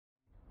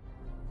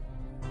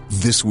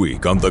This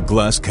week on the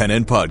Glass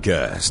Cannon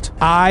Podcast.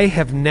 I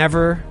have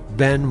never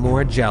been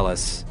more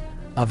jealous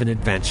of an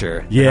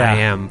adventure than I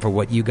am for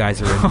what you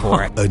guys are in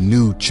for. A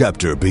new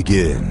chapter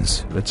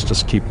begins. Let's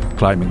just keep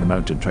climbing the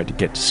mountain, try to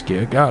get to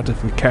Skiergard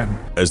if we can.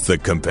 As the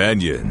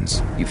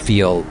companions You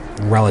feel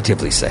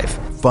relatively safe.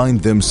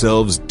 find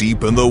themselves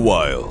deep in the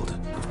wild.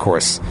 Of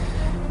course,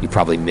 you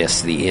probably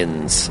miss the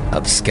inns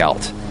of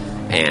Skelt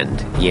and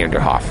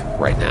Yanderhof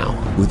right now.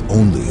 With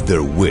only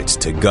their wits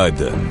to guide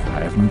them. I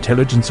have an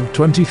intelligence of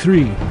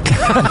 23.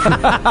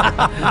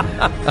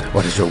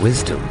 What is your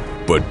wisdom?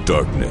 But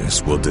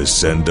darkness will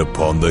descend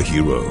upon the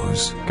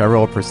heroes. Can I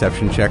roll a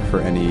perception check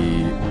for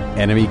any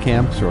enemy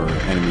camps or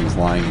enemies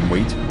lying in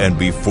wait? And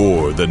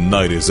before the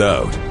night is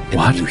out, And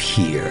then you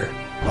hear,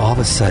 all of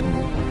a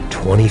sudden,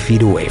 20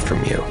 feet away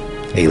from you,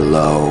 a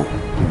low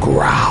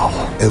growl.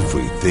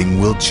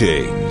 everything will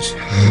change.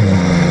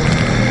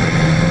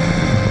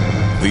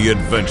 The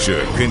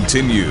adventure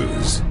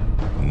continues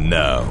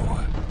now.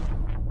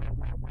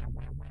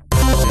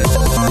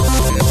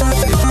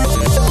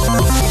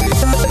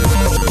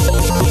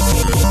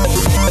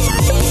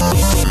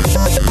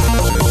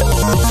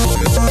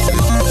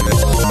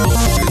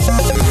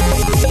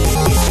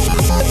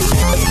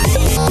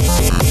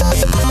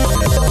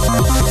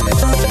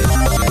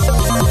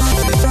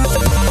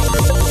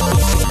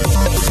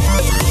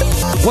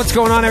 What's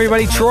going on,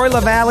 everybody? Troy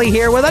LaValle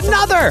here with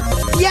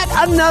yet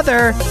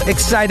another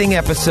exciting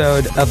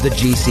episode of the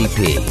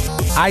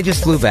GCP. I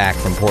just flew back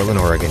from Portland,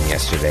 Oregon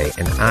yesterday,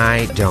 and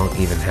I don't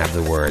even have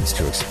the words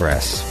to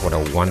express what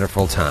a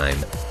wonderful time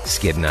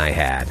Skid and I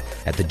had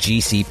at the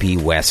GCP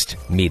West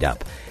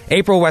meetup.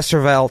 April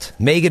Westervelt,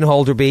 Megan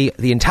Holderby,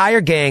 the entire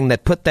gang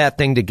that put that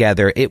thing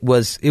together, it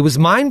was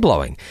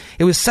mind-blowing.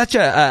 It was such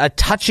a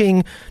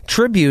touching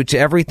tribute to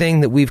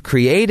everything that we've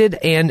created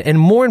and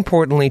more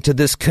importantly to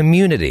this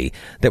community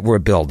that we're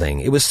building.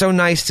 It was so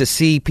nice to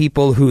see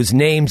people whose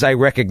names I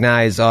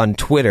recognize on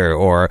Twitter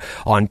or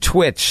on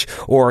Twitch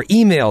or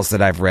emails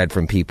that I've read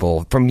from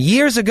people from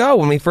years ago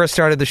when we first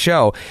started the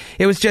show.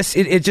 It was just,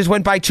 it just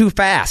went by too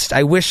fast.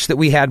 I wish that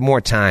we had more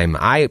time.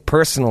 I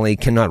personally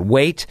cannot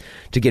wait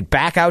to get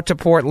back out to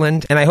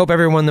Portland, and I hope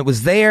everyone that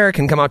was there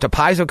can come out to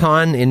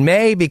PaizoCon in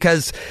May,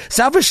 because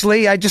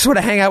selfishly, I just want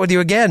to hang out with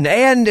you again,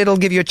 and it'll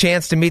give you a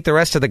chance to meet the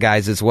rest of the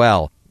guys as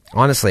well.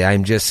 Honestly,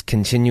 I'm just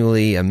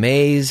continually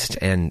amazed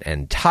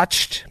and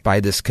touched by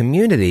this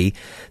community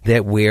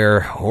that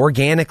we're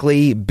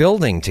organically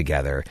building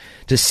together.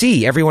 To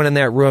see everyone in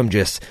that room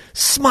just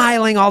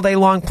smiling all day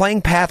long,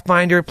 playing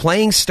Pathfinder,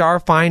 playing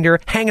Starfinder,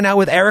 hanging out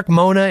with Eric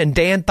Mona and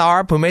Dan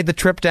Tharp, who made the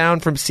trip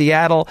down from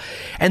Seattle,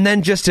 and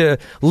then just to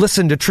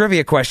listen to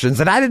trivia questions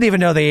that I didn't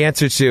even know the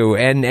answer to,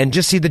 and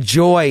just see the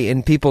joy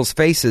in people's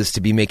faces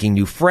to be making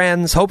new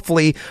friends,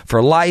 hopefully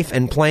for life,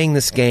 and playing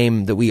this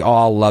game that we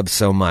all love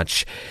so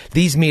much.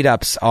 These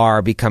meetups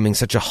are becoming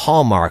such a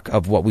hallmark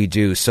of what we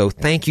do, so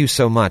thank you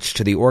so much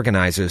to the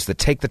organizers that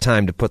take the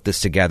time to put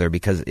this together,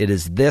 because it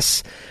is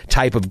this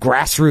type of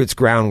grassroots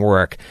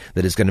groundwork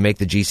that is going to make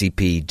the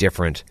GCP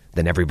different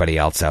than everybody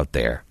else out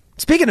there.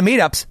 Speaking of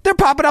meetups, they're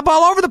popping up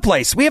all over the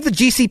place. We have the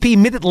GCP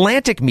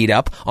Mid-Atlantic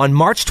meetup on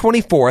March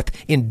 24th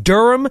in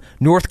Durham,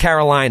 North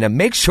Carolina.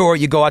 Make sure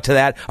you go out to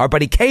that. Our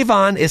buddy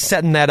Kayvon is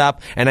setting that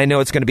up, and I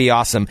know it's going to be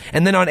awesome.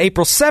 And then on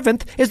April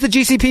 7th is the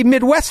GCP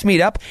Midwest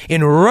meetup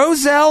in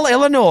Roselle,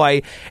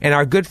 Illinois. And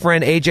our good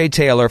friend AJ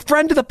Taylor,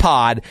 friend of the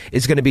pod,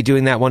 is going to be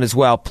doing that one as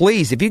well.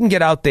 Please, if you can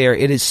get out there,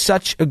 it is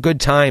such a good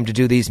time to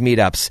do these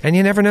meetups. And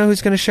you never know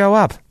who's going to show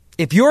up.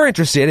 If you're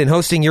interested in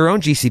hosting your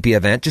own GCP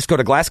event, just go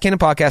to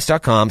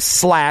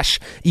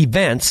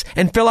glasscannonpodcast.com/events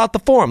and fill out the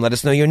form. Let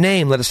us know your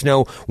name. Let us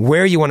know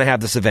where you want to have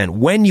this event,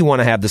 when you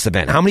want to have this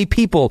event, how many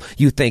people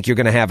you think you're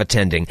going to have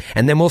attending.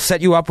 And then we'll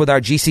set you up with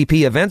our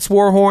GCP events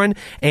warhorn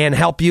and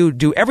help you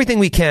do everything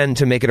we can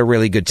to make it a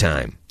really good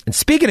time. And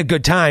speaking of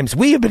good times,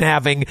 we have been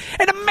having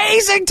an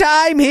amazing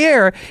time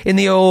here in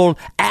the old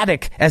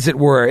attic, as it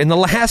were. In the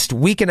last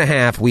week and a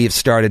half, we have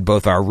started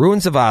both our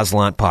Ruins of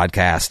Aslant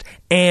podcast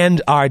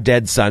and our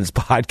Dead Sons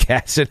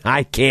podcast, and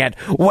I can't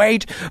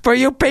wait for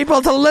you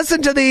people to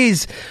listen to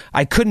these.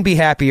 I couldn't be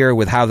happier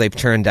with how they've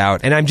turned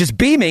out, and I'm just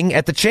beaming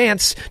at the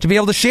chance to be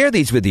able to share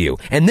these with you.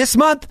 And this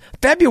month,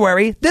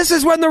 February, this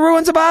is when the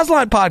Ruins of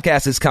Aslant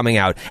podcast is coming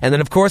out. And then,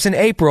 of course, in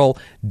April,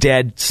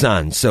 Dead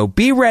Sons. So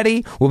be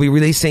ready. We'll be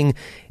releasing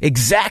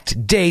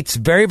exact dates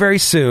very, very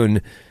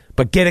soon.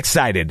 But get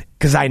excited,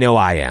 because I know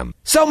I am.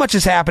 So much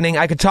is happening,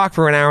 I could talk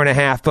for an hour and a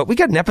half, but we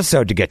got an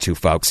episode to get to,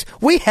 folks.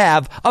 We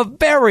have a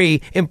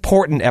very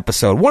important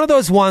episode. One of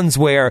those ones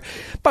where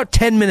about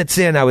 10 minutes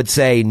in, I would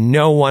say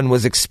no one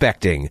was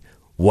expecting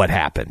what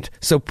happened.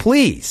 So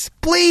please,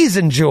 please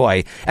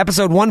enjoy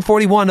episode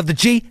 141 of the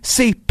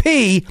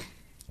GCP,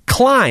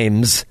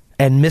 Climbs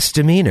and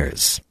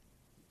Misdemeanors.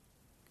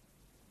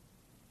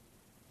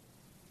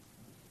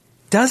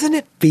 Doesn't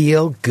it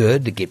feel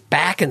good to get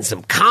back in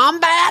some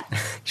combat?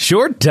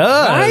 Sure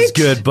does, Right?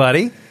 good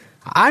buddy.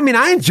 I mean,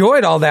 I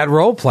enjoyed all that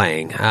role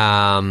playing.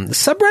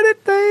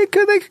 Subreddit, they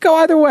could go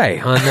either way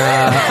on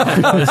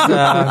this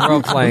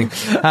role playing.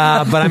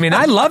 But I mean,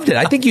 I loved it.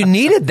 I think you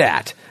needed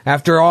that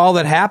after all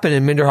that happened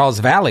in Minderhall's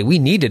Valley. We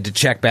needed to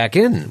check back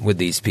in with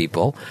these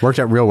people. Worked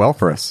out real well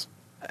for us.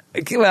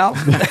 Well,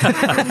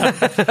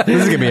 this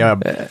is gonna be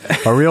a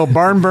real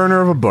barn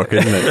burner of a book,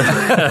 isn't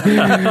it?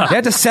 You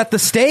had to set the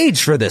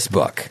stage for this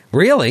book,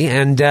 really,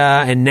 and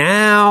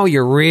now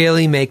you're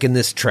really making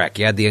this trek.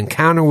 You had the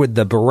encounter with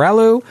the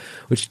Borelu,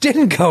 which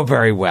didn't go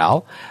very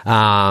well.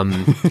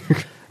 I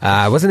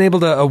wasn't able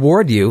to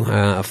award you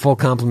a full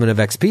complement of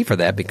XP for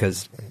that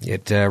because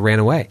it ran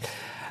away.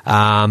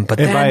 But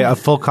by a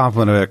full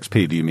complement of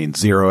XP, do you mean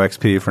 0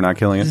 XP for not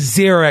killing it?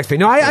 0 XP.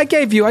 No, I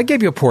gave you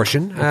a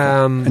portion.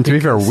 And to be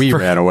fair, we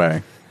ran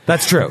away.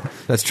 That's true.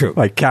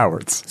 Like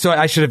cowards. So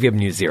I should have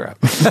given you 0.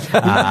 No,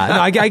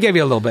 I gave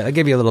you a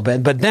little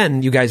bit. But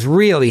then you guys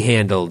really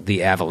handled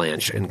the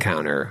avalanche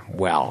encounter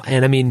well.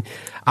 And I mean,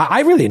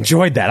 I really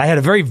enjoyed that. I had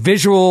a very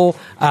visual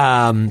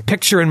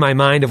picture in my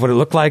mind of what it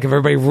looked like, of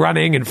everybody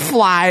running and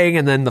flying,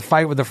 and then the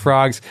fight with the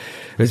frogs.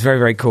 It was very,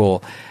 very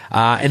cool.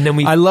 And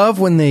then I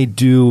love when they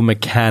do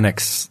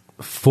mechanics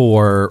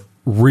for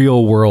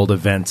real world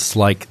events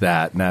like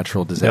that,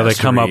 natural disaster they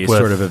come up with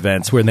sort of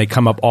events, where they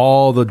come up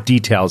all the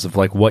details of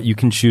like what you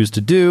can choose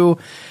to do,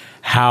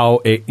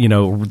 how it,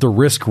 the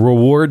risk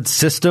reward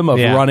system of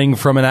running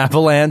from an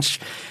avalanche,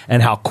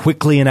 and how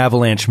quickly an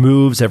avalanche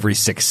moves every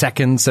 6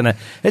 seconds, and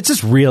it's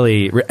just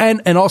really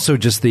and also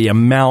just the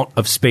amount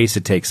of space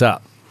it takes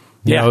up.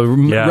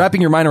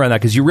 Wrapping your mind around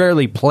that, because you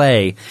rarely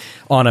play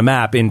on a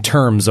map in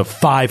terms of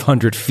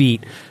 500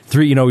 feet.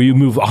 You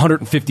move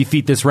 150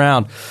 feet this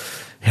round.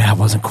 Yeah, it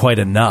wasn't quite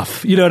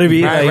enough. You know what I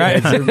mean? Right.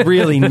 It's a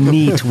really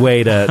neat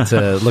way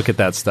to look at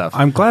that stuff.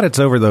 I'm glad it's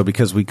over, though,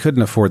 because we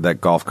couldn't afford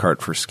that golf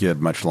cart for Skid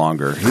much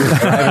longer. He was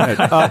driving it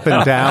up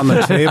and down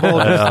the table,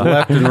 just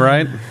left and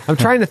right. I'm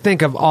trying to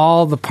think of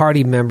all the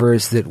party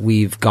members that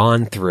we've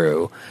gone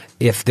through,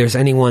 if there's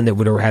anyone that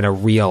would have had a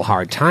real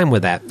hard time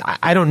with that.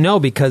 I don't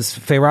know, because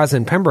Feyraz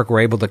and Pembroke were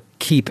able to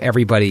keep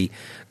everybody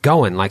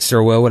going. Like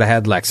Sir Will would have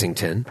had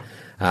Lexington.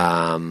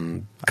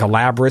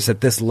 Calabras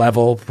at this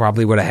level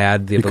probably would have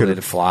had the ability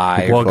to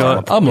fly. Well,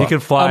 he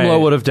could fly.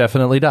 Umlo would have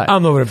definitely died.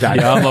 Umlo would have died.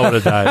 Yeah, Umlo would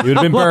have died. He would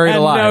have been buried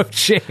alive. No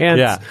chance.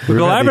 Yeah.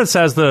 Calabras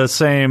has the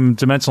same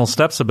dimensional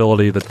steps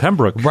ability that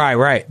Pembroke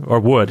or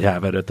would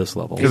have it at this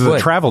level. Because it's a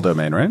travel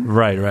domain, right?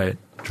 Right.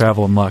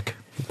 Travel and luck.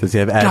 Does he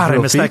have God, I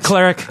miss that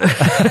cleric.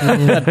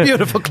 That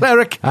beautiful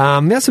cleric.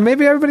 So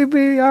maybe everybody would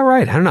be all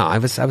right. I don't know. I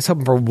was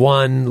hoping for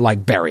one,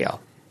 like,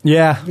 burial.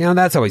 Yeah.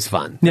 That's always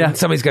fun. Yeah. And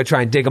somebody's going to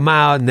try and dig them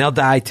out, and they'll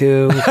die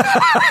too. But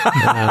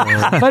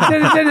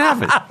it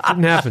didn't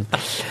happen.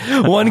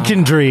 One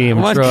can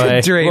dream,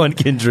 Troy. One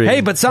can dream.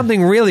 Hey, but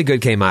something really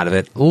good came out of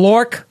it.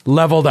 Lork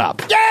leveled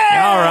up. Yeah!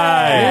 All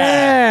right.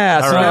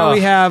 Yeah. So now we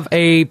have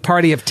a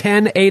party of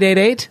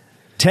 10,888.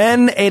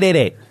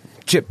 10,888.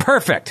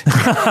 Perfect.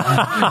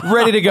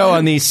 Ready to go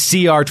on these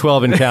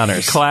CR12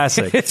 encounters.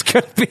 Classic. It's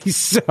going to be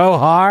so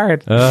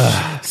hard.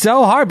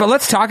 So hard. But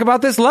let's talk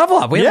about this level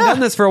up. We haven't done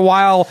this for a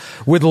while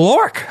with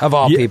Lork, of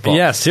all people.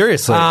 Yeah,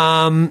 seriously.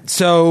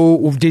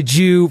 So did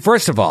you,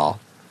 first of all,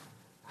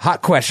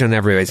 hot question on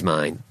everybody's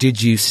mind,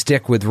 did you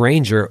stick with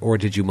Ranger or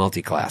did you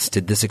multi-class?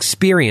 Did this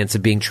experience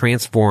of being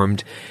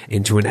transformed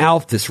into an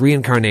elf, this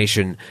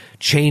reincarnation,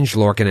 change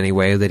Lork in any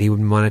way that he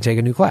would want to take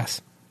a new class?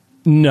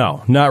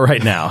 No, not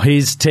right now.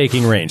 He's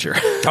taking Ranger.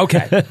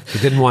 Okay. He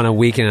didn't want to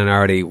weaken an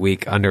already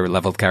weak,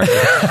 under-leveled character.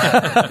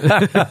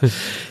 I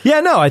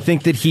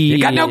think that he... You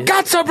got no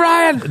guts,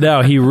 O'Brien!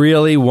 No, he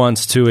really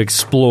wants to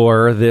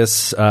explore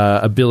this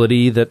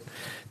ability that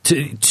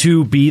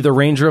to be the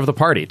Ranger of the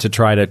party, to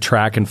try to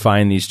track and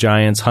find these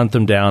giants, hunt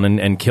them down,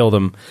 and kill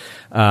them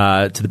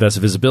to the best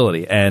of his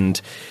ability. And...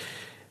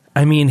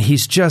 I mean,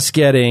 he's just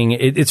getting...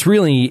 It's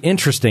really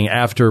interesting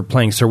after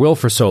playing Sir Will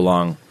for so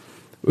long,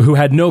 who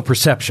had no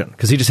perception,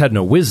 because he just had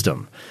no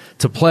wisdom,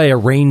 to play a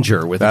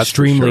ranger with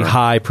extremely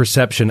high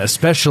perception,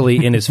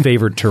 especially in his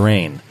favored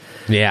terrain.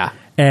 Yeah.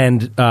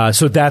 And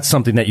so that's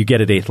something that you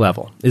get at 8th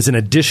level, is an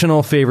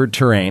additional favored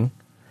terrain,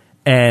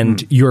 and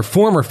your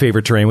former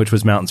favorite terrain, which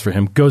was mountains for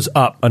him, goes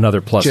up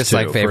another +2. Just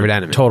like favorite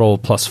enemy. Total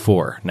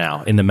 +4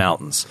 now in the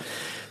mountains.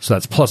 So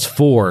that's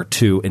 +4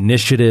 to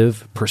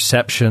initiative,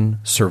 perception,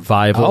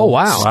 survival,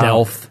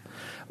 stealth,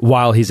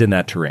 while he's in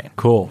that terrain.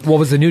 Cool. What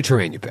was the new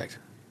terrain you picked?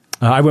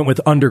 I went with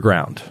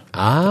underground.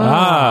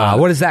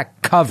 What does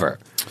that cover?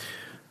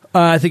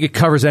 I think it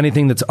covers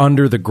anything that's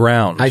under the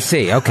ground. I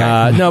see,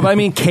 okay. No, but I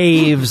mean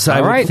caves,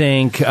 I would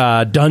think,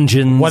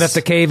 dungeons. What if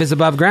the cave is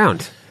above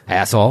ground?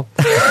 Asshole.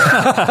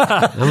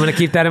 I'm going to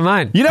keep that in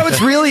mind. You know,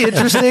 it's really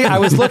interesting. I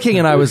was looking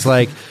and I was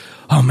like,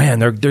 oh man,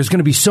 there's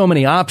going to be so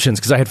many options,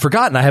 because I had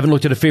forgotten. I haven't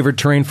looked at a favorite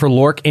terrain for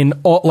Lork in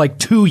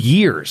 2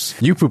 years.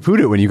 You poo-pooed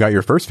it when you got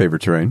your first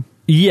favorite terrain.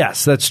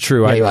 Yes, that's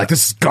true. Yeah, you're like,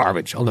 this is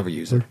garbage. I'll never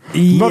use it.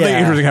 Nothing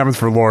interesting happens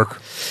for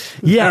Lork.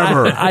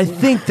 Yeah, I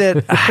think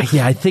that.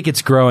 I think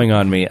it's growing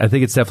on me. I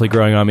think it's definitely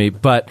growing on me.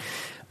 But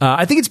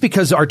I think it's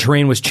because our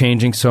terrain was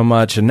changing so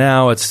much, and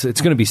now it's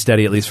going to be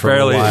steady at least for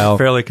a while.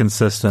 Fairly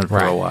consistent for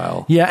a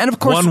while. Yeah, and of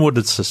course... One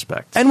would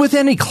suspect. And with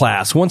any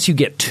class, once you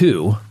get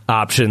 2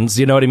 options,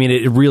 you know what I mean?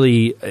 It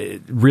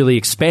really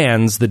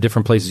expands the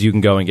different places you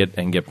can go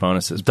and get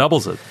bonuses.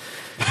 Doubles it.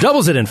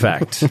 Doubles it, in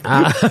fact.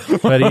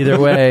 But either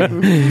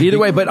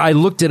way, but I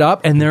looked it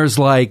up, and there's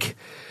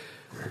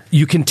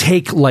you can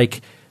take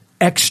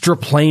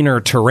extraplanar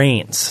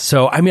terrains.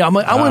 So, I mean, I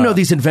want to know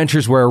these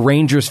adventures where a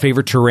ranger's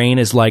favorite terrain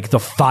is the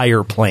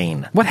fire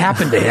plane. What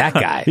happened to that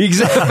guy?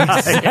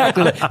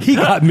 Exactly. He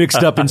got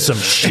mixed up in some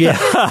shit.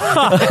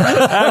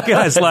 That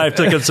guy's life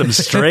took in some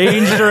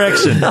strange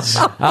directions.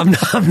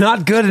 I'm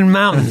not good in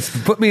mountains.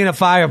 Put me in a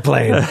fire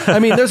plane. I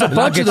mean, there's a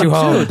bunch of them,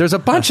 too. There's a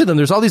bunch of them.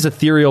 There's all these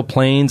ethereal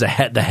planes, the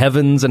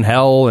heavens and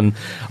hell, and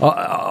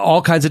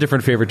all kinds of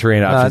different favorite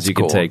terrain options you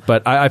can take.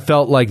 But I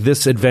felt like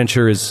this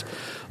adventure is...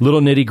 little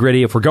nitty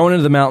gritty. If we're going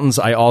into the mountains,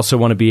 I also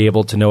want to be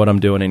able to know what I'm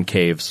doing in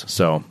caves.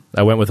 So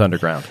I went with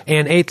underground.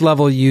 And 8th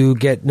level, you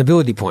get an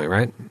ability point,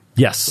 right?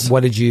 Yes.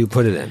 What did you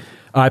put it in?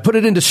 I put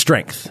it into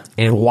strength.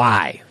 And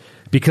why?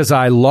 Because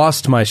I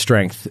lost my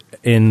strength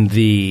in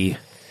the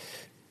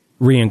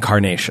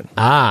reincarnation.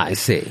 I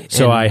see.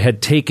 So I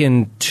had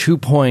taken 2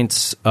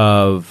 points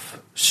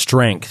of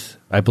strength,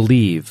 I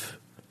believe.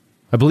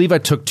 I believe I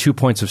took 2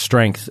 points of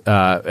strength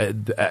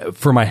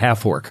for my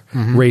half-orc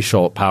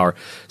racial power.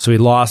 So he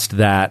lost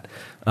that,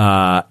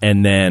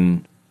 and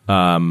then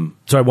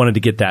so I wanted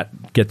to get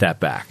that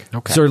back.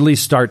 Okay. So at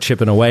least start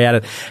chipping away at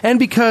it. And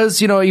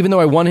because, even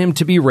though I want him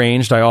to be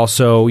ranged, I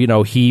also,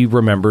 he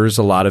remembers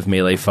a lot of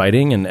melee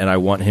fighting, and I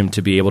want him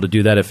to be able to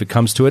do that if it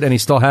comes to it. And he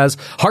still has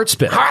Heart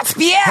Spit.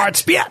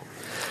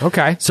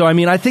 Okay. So, I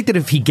mean, I think that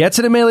if he gets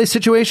in a melee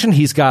situation,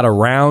 he's got a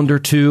round or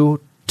 2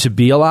 to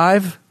be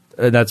alive.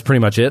 That's pretty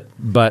much it,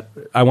 but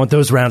I want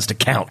those rounds to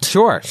count.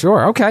 Sure,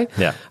 okay.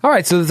 Yeah. All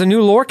right, so there's a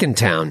new Lork in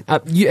town.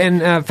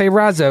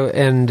 Feyrazo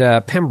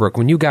and Pembroke,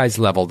 when you guys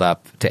leveled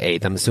up to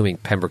 8th, I'm assuming,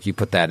 Pembroke, you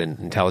put that in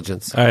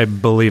intelligence? I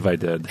believe I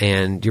did.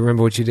 And do you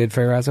remember what you did,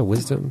 Feyrazo?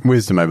 Wisdom?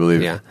 Wisdom, I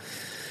believe. Yeah.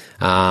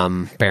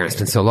 Baron, it's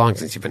been so long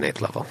since you've been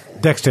 8th level.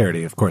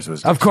 Dexterity, of course it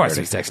was. Dexterity. Of course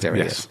it's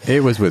dexterity. Yes.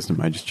 It was wisdom,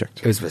 I just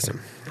checked. It was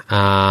wisdom.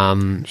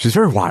 She's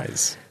very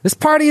wise. This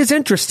party is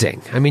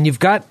interesting. I mean, you've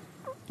got...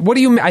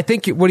 I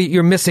think what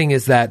you're missing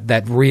is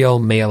that real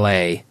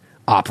melee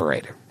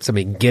operator.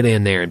 Somebody can get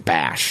in there and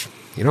bash.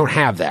 You don't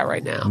have that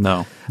right now.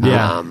 No.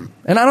 Yeah.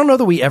 And I don't know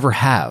that we ever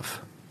have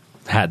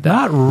had that.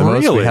 Not The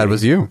really. most we had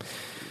was you.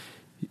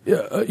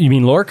 You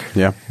mean Lork?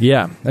 Yeah.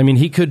 Yeah. I mean,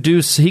 he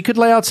could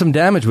lay out some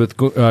damage with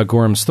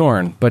Gorham's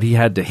Thorn, but he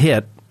had to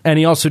hit. And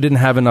he also didn't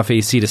have enough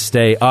AC to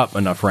stay up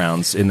enough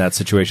rounds in that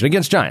situation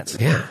against giants.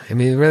 Yeah. I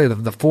mean, really,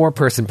 the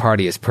 4-person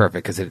party is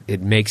perfect because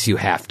it makes you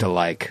have to all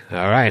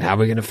right, how are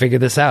we going to figure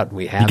this out?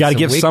 We have you got to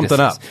give weaknesses. something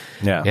up.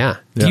 Yeah.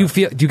 Yeah. Do you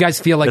guys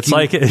feel like it's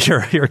like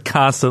you're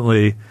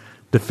constantly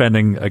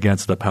defending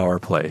against the power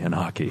play in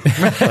hockey?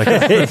 That's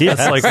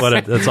like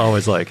what it's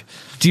always like.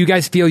 Do you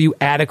guys feel you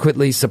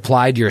adequately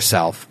supplied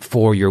yourself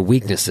for your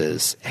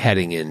weaknesses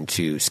heading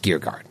into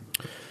Skiergard?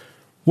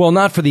 Well,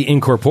 not for the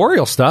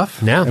incorporeal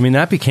stuff. No. I mean,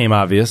 that became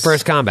obvious.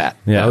 First combat.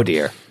 Yeah. Oh,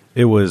 dear.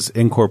 It was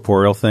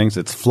incorporeal things.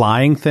 It's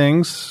flying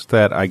things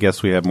that I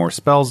guess we have more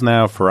spells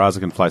now. Feyrazo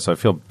can fly, so I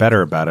feel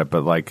better about it.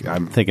 But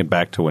I'm thinking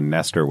back to when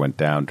Nestor went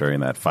down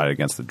during that fight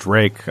against the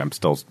Drake. I'm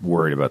still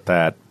worried about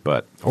that.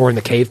 But or in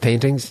the cave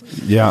paintings.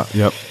 Yeah.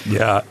 Yep.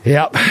 Yeah.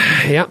 Yep.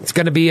 It's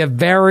going to be a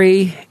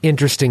very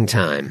interesting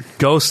time.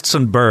 Ghosts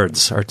and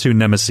birds are 2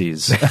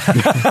 nemeses.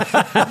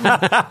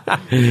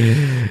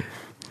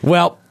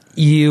 Well,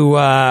 you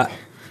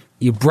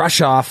brush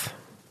off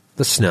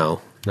the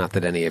snow. Not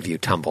that any of you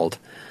tumbled.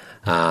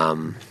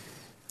 And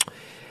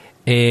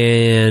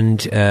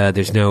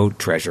there's no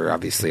treasure,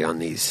 obviously, on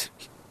these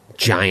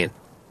giant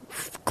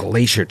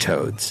glacier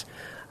toads.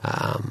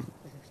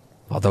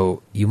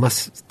 Although you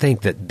must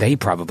think that they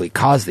probably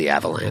caused the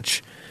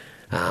avalanche,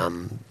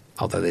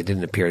 although they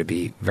didn't appear to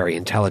be very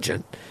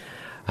intelligent.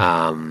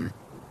 And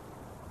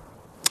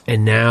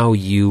now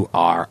you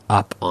are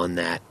up on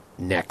that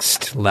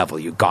next level.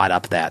 You got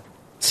up that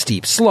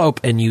steep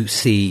slope, and you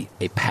see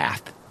a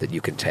path that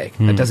you can take.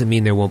 That doesn't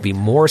mean there won't be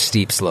more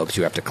steep slopes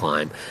you have to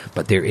climb,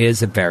 but there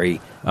is a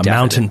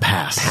mountain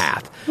pass.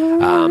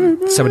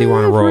 Somebody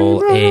want to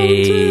roll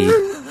a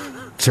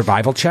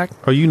survival check?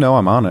 Oh,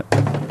 I'm on it.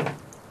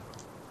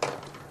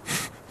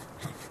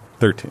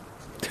 13.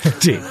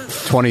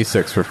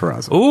 26 for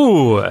Feyrazo.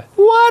 Ooh.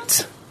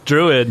 What?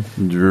 Druid.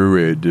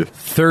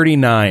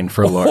 39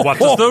 for Lork. What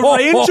does the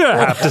ranger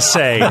have to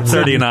say?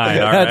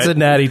 39. All That's right. a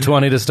natty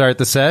 20 to start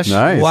the sesh.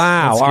 Nice.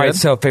 Wow. That's All right. good.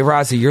 So,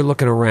 Feyrazo, you're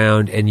looking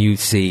around and you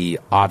see,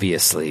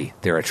 obviously,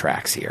 there are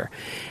tracks here.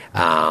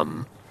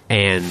 And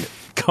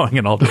Going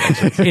in all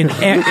directions.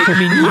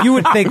 you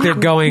would think they're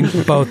going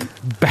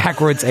both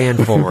backwards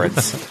and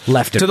forwards,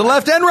 left and To the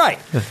left and right.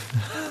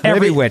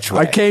 every which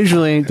way.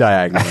 Occasionally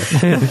diagonally.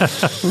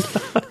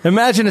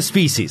 Imagine a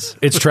species.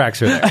 Its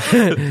tracks are there.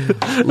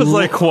 It's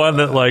like one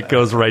that like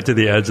goes right to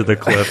the edge of the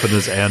cliff and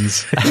just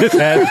ends.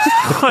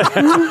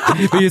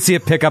 You see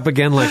it pick up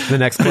again like the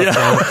next cliff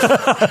down.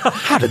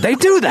 How did they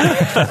do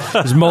that?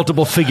 There's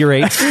multiple figure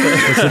eights.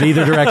 It's in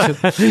either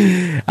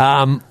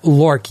direction.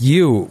 Lork,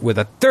 you, with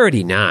a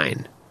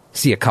 39,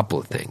 see a couple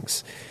of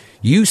things.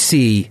 You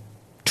see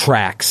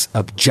tracks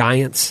of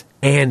giants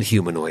and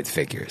humanoid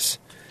figures,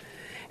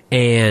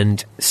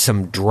 and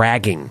some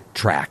dragging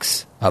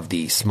tracks of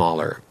the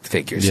smaller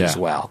figures as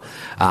well,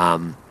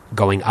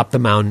 going up the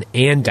mountain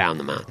and down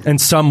the mountain. And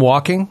some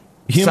walking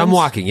humans? Some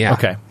walking, yeah.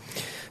 Okay.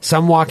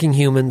 Some walking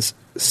humans,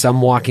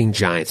 some walking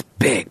giants.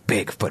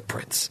 Big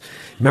footprints.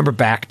 Remember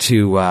back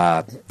to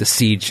the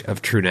Siege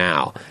of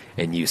Trunau,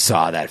 and you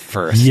saw that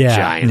first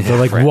giant the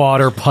like footprint.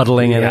 Water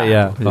puddling in it.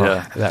 Yeah.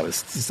 Oh, that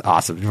was just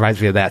awesome. It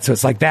reminds me of that. So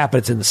it's like that, but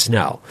it's in the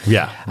snow.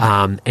 Yeah.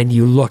 And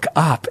you look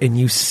up and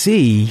you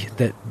see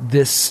that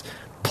this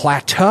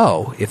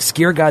plateau, if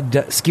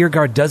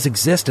Skiergard does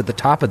exist at the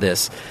top of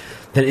this,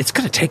 that it's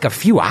going to take a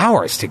few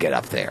hours to get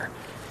up there.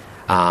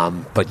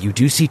 But you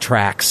do see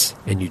tracks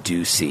and you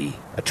do see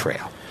a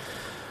trail.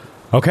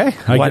 Okay.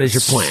 What is your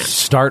plan?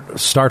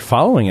 Start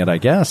following it, I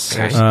guess.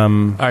 Okay.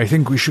 I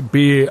think we should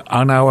be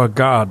on our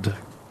guard.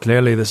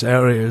 Clearly this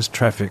area is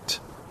trafficked.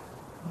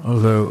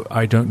 Although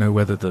I don't know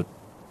whether the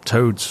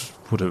toads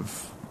would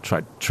have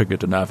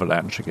triggered an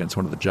avalanche against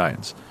one of the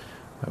giants.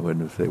 I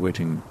wonder if they're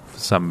waiting for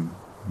some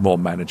more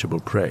manageable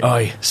prey.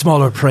 Aye,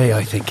 smaller prey,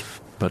 I think.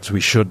 But we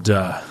should,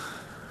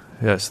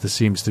 yes, this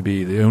seems to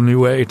be the only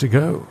way to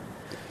go.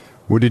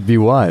 Would it be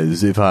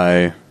wise if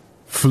I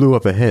flew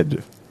up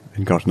ahead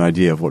and got an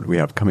idea of what we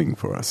have coming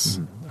for us?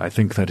 I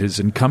think that is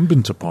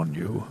incumbent upon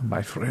you,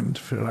 my friend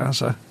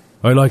Firaza.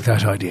 I like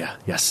that idea,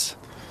 yes.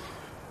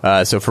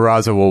 So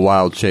Firaza will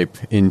wild shape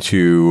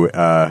into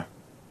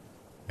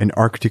an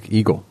Arctic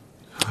eagle.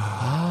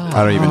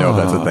 I don't even know if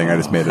that's a thing. I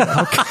just made it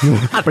up.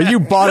 But you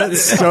bought it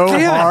so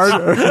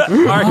hard.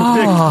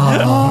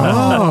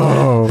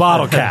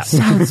 Bottle cap.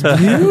 Sounds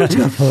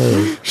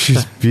beautiful.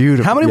 She's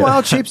beautiful. How many Yeah.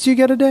 wild shapes do you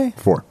get a day?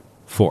 4.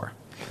 4.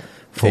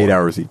 8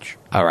 hours each.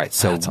 All right,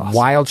 so awesome.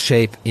 wild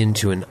shape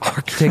into an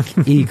Arctic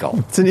eagle.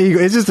 It's an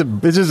eagle. It's just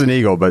an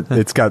eagle, but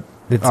it's got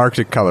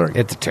Arctic coloring.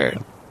 It's a turd.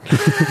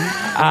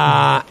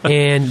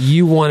 And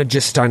you want to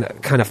just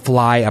start kind of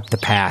fly up the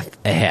path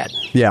ahead.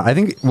 Yeah, I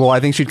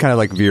think she'd kind of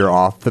like veer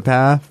off the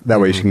path. That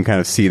way she can kind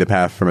of see the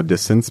path from a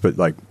distance, but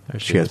like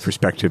she has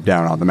perspective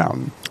down on the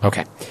mountain.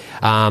 Okay.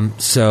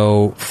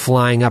 So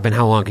flying up, and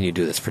how long can you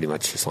do this? Pretty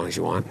much as long as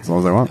you want. As long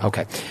as I want.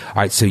 Okay. All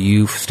right, so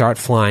you start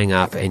flying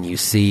up, and you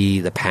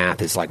see the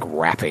path is like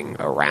wrapping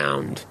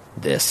around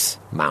this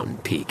mountain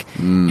peak,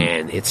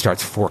 and it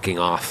starts forking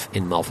off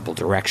in multiple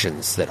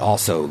directions that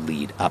also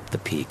lead up the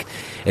peak.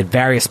 At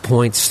various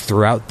points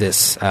throughout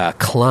this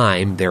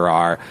climb, there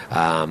are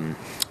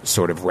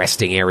sort of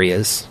resting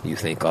areas. You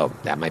think, oh,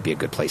 that might be a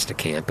good place to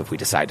camp if we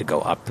decide to go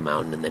up the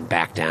mountain and then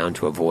back down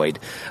to avoid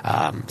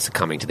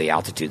succumbing to the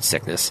altitude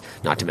sickness,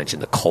 not to mention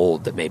the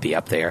cold that may be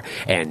up there.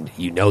 And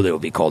you know there will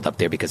be cold up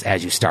there because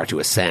as you start to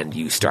ascend,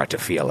 you start to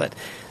feel it.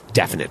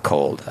 Definite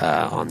cold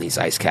on these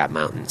ice-capped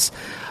mountains.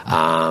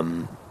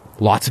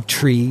 Lots of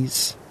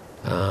trees,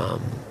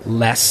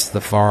 less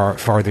the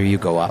farther you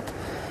go up.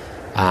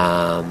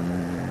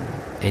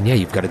 And yeah,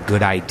 you've got a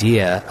good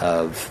idea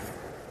of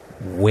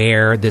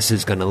where this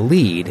is going to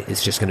lead.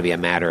 It's just going to be a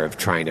matter of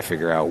trying to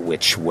figure out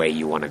which way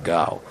you want to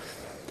go.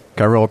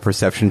 Can I roll a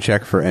perception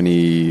check for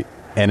any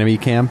enemy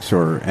camps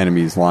or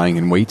enemies lying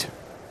in wait?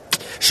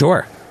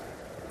 Sure.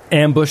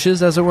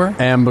 Ambushes, as it were?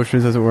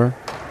 Ambushes, as it were.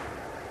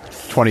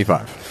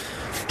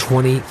 25.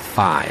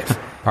 25.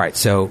 All right,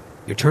 so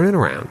you're turning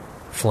around,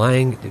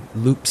 flying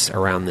loops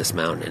around this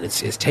mountain, and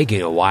it's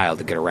taking a while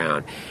to get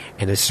around.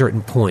 And at a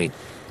certain point,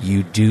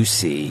 you do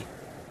see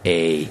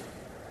maybe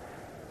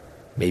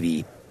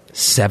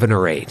 7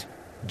 or 8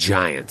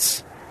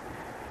 giants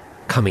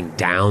coming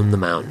down the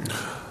mountain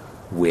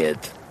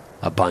with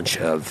a bunch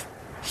of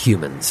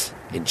humans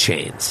in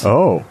chains.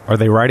 Oh. Are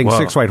they riding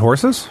 6 white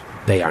horses?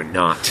 They are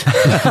not.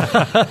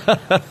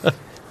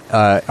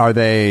 Are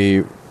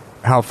they...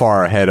 How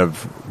far ahead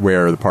of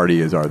where the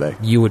party is are they?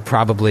 You would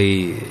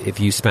probably, if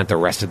you spent the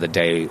rest of the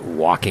day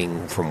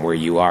walking from where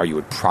you are, you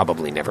would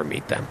probably never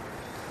meet them.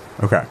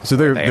 Okay, so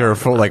they're a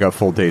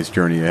full day's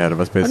journey ahead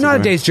of us, basically. Not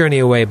a day's journey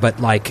away, but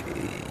like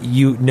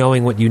you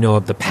knowing what you know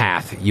of the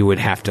path, you would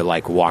have to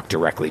like walk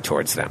directly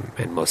towards them,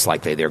 and most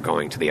likely they're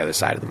going to the other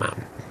side of the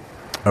mountain.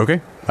 Okay.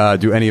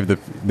 Do any of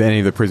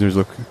the prisoners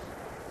look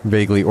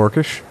vaguely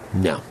orcish?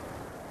 No,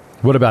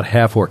 What about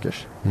half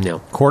orcish? no,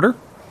 Quarter?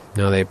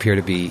 no. They appear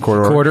to be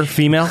Quarter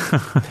female?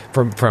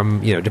 from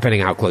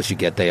depending on how close you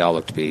get, they all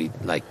look to be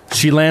like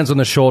She lands on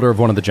the shoulder of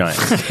one of the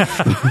giants.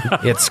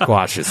 it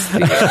squashes.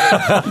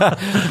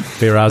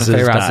 Feyraz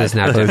Feyraz is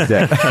now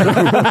dead.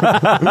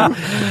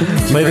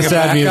 Play the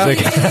sad music.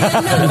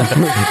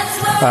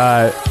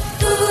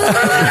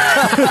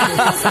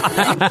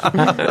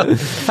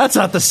 That's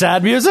not the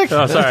sad music.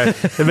 Oh, sorry.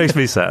 It makes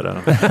me sad. I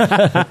don't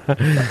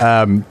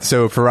know.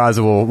 So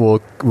Faraza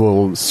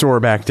will soar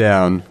back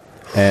down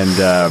and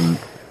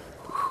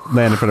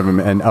land in front of him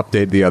and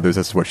update the others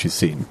as to what she's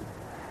seen.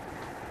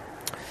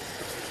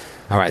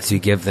 All right, so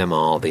you give them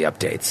all the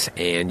updates,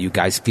 and you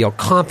guys feel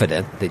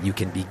confident that you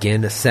can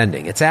begin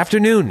ascending. It's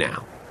afternoon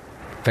now.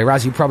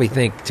 Feyraz, you probably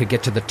think to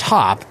get to the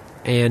top,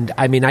 and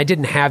I mean, I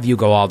didn't have you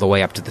go all the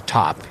way up to the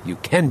top. You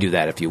can do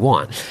that if you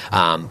want.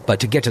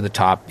 But to get to the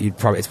top, it's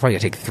probably going to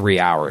take 3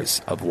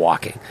 hours of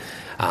walking.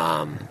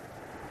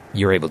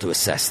 You're able to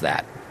assess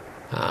that.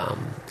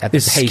 At the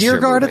Is pace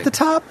you're Skiergard at moving. the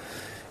top?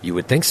 You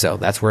would think so.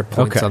 That's where it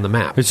points on the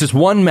map. It's just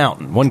one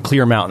mountain, one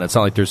clear mountain. It's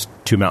not like there's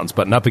two mountains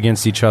butting up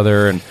against each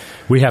other, and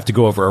we have to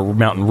go over a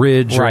mountain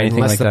ridge or Right, anything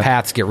unless like the that.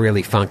 paths get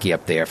really funky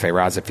up there,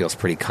 Feyraza feels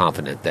pretty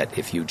confident that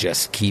if you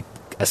just keep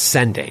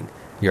ascending,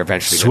 you're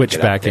eventually going to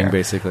get up Switchbacking, there.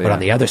 basically, But yeah. on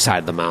the other side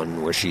of the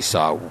mountain where she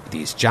saw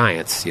these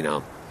giants,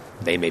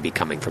 they may be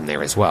coming from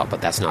there as well.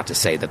 But that's not to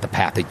say that the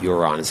path that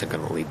you're on isn't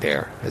going to lead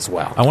there as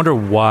well. I wonder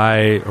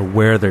why or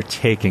where they're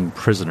taking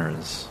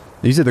prisoners.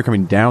 You said they're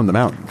coming down the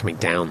mountain. Coming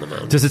down the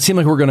mountain. Does it seem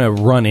like we're going to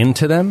run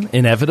into them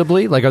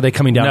inevitably? Like, are they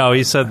coming down? No,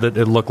 he said that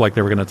it looked like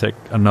they were going to take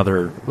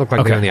another Looked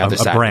like they're on the other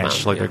side a branch,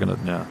 of the like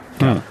mountain, they're going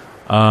to.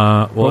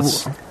 Yeah. Well,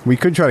 We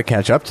could try to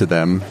catch up to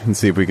them and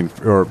see if we can.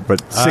 But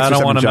 6 I or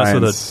don't 7 wanna mess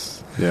with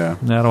giants. Yeah.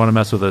 no, I don't want to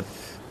mess with it.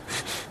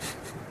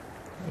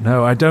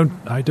 No, I don't.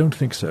 I don't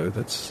think so.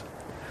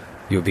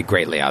 You would be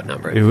greatly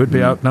outnumbered. It would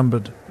be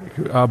outnumbered.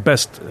 Our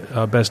best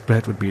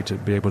bet would be to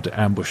be able to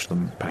ambush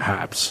them,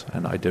 perhaps,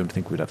 and I don't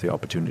think we'd have the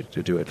opportunity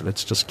to do it.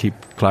 Let's just keep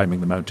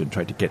climbing the mountain,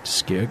 try to get to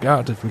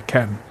Skiergard if we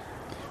can.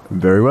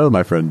 Very well,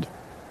 my friend.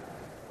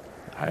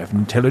 I have an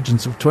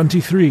intelligence of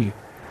 23.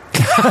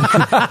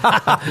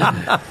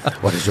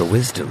 What is your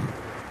wisdom?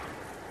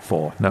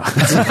 4. No. No,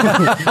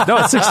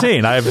 it's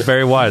 16. I am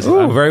very wise. Ooh,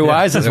 I'm very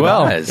wise as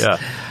well. Wise. Yeah.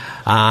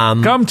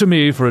 Come to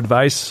me for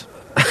advice.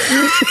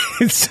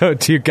 So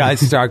do you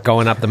guys start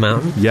going up the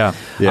mountain? Yeah.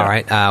 Yeah. All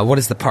right. What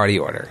is the party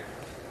order?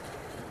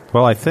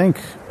 Well, I think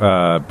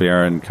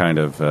Baron kind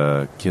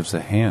of gives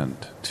a hand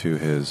to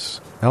his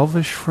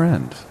elvish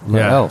friend, the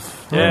Yeah.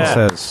 elf, Yeah. and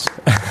says,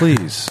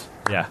 please,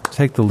 Yeah.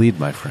 take the lead,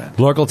 my friend.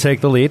 Lork will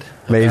take the lead.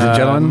 Ladies and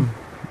gentlemen,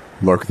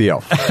 Lork the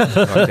elf.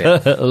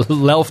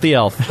 Lelf the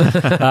elf.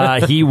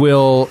 He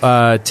will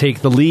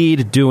take the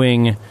lead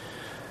doing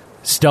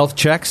stealth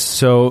checks,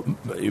 so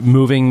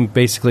moving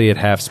basically at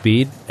half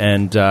speed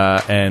and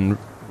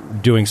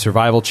doing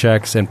survival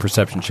checks and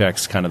perception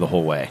checks kind of the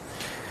whole way.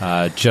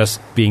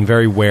 Just being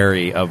very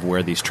wary of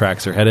where these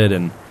tracks are headed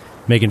and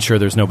making sure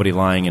there's nobody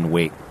lying in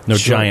wait. No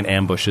Sure. giant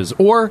ambushes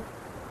or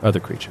other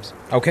creatures.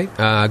 Okay.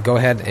 Go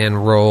ahead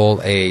and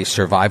roll a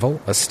survival,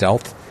 a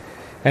stealth,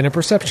 and a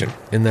perception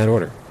in that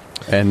order.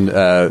 And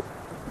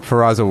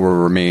Faraza will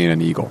remain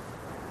an eagle.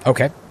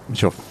 Okay.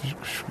 She'll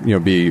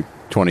be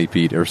 20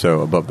 feet or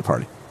so above the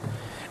party.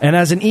 And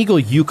as an eagle,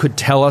 you could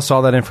tell us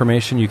all that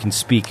information. You can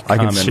speak I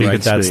can common, speak.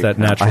 right? That's speak. that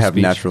natural I have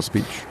speech. natural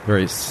speech.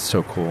 Very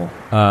so cool.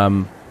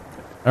 All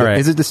right.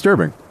 Is it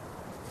disturbing?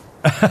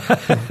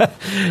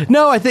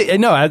 No, I think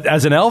no.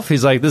 As an elf,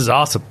 he's like, "This is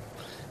awesome."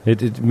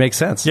 It makes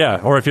sense.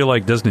 Yeah, or if you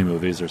like Disney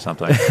movies or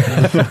something.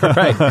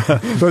 Right.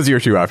 Those are your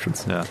two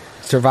options. Yeah.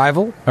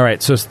 Survival? All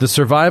right. So the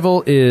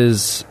survival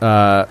is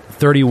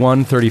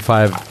 31,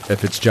 35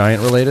 if it's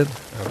giant related.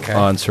 Okay.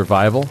 On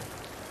survival.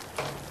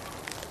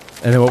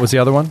 And then what was the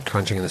other one?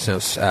 Crunching in the snow.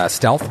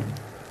 Stealth?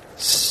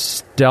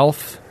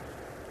 Stealth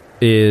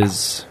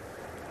is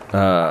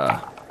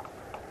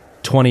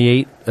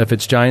 28 if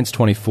it's giants,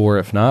 24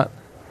 if not.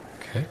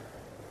 Okay.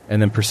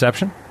 And then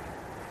perception,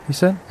 you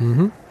said?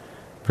 Mm-hmm.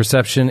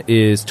 Perception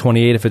is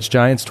 28 if it's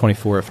giants,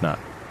 24 if not.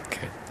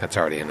 Okay. That's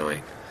already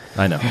annoying.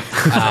 I know.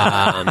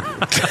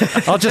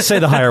 I'll just say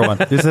the higher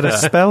one. Is it a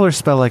spell or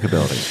spell-like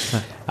ability?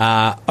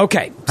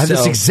 Okay. I have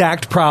this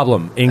exact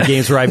problem in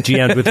games where I've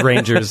GM'd with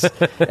Rangers,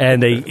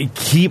 and they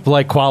keep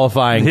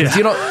qualifying. 'Cause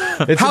you don't,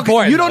 It's how,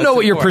 important, you don't know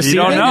what you're perceiving.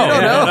 You don't know.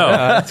 You don't know.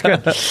 That's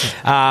good.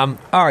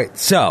 All right.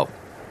 So,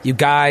 you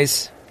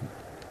guys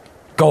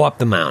go up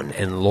the mountain,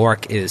 and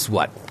Lork is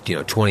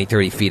 20,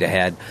 30 feet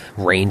ahead,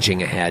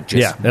 ranging ahead.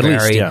 Just Yeah, at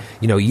least, yeah.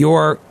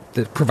 You're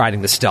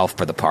providing the stealth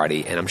for the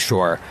party, and I'm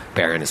sure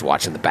Baron is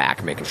watching the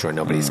back, making sure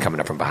nobody's coming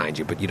up from behind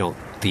you, but you don't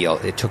feel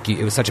it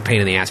was such a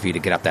pain in the ass for you to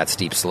get up that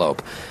steep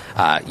slope.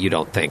 You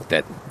don't think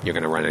that you're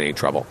going to run into any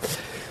trouble.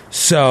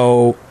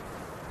 So,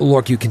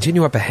 Lork, you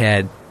continue up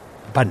ahead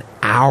about an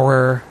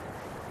hour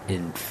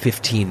and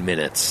 15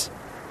 minutes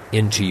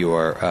into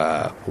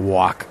your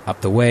walk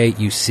up the way.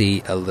 You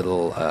see a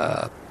little,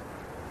 I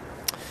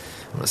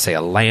want to say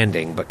a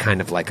landing, but kind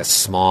of like a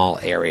small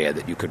area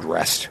that you could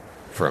rest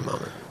for a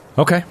moment.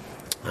 Okay.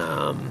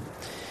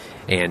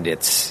 And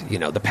it's,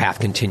 the path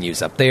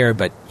continues up there,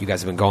 but you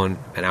guys have been going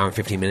an hour and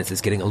 15 minutes.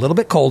 It's getting a little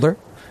bit colder.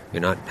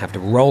 You're not have to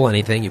roll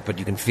anything, but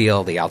you can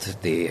feel the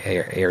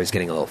air is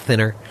getting a little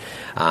thinner,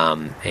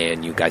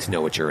 and you guys know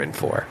what you're in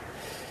for.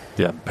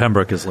 Yeah,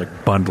 Pembroke is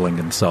bundling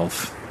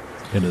himself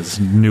in his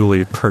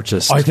newly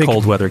purchased I think-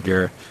 cold weather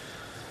gear.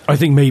 I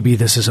think maybe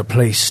this is a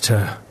place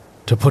to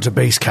put a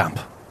base camp.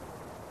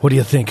 What do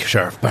you think,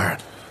 Sheriff Barron?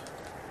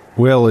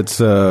 Well, it's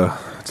a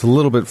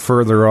little bit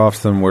further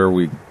off than where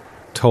we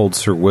told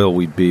Sir Will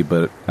we'd be,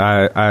 but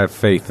I have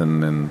faith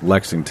in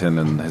Lexington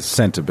and his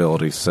scent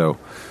abilities, so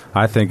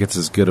I think it's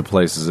as good a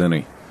place as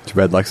any. Too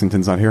bad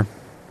Lexington's not here.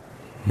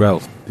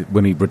 Well,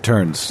 when he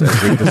returns,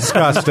 as we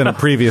discussed in a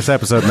previous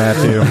episode,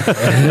 Matthew.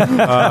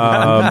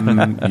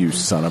 You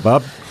son of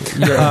a...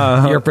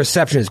 Your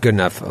perception is good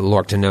enough,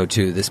 Lork, to know,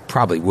 too, this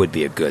probably would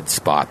be a good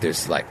spot.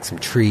 There's, like, some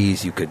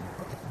trees you could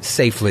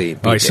safely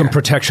be some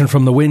protection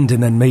from the wind,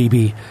 and then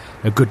maybe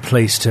a good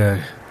place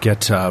to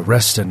get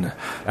rest and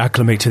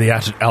acclimate to the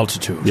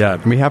altitude. Yeah.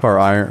 We have our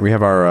iron... We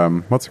have our...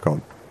 what's it called?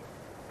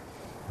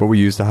 What we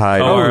use to hide...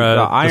 the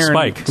iron...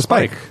 spike. The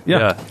spike,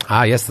 yeah.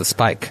 Ah, yes, the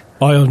spike.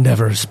 I'll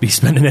never be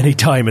spending any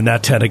time in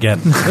that tent again.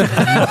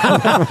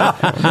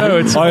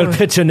 I'll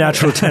pitch a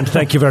natural tent,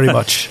 thank you very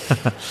much.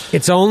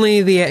 It's only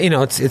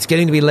it's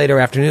getting to be later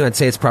afternoon. I'd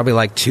say it's probably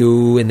like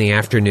 2 in the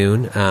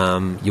afternoon.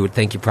 You would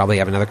think you probably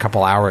have another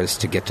couple hours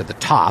to get to the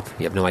top.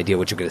 You have no idea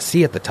what you're going to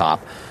see at the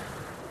top.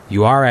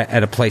 You are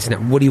at a place now.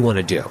 What do you want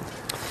to do?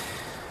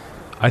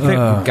 I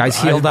think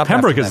guys healed up.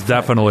 Pembroke after is that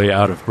definitely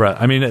out of breath.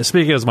 I mean,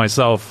 speaking as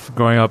myself,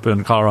 growing up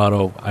in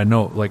Colorado, I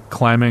know like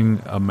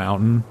climbing a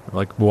mountain,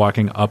 like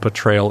walking up a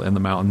trail in the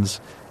mountains,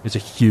 is a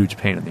huge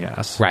pain in the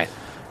ass. Right.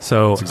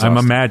 So I'm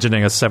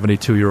imagining a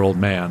 72-year-old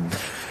man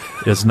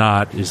is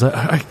like,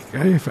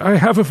 I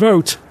have a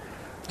vote,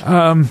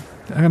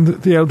 and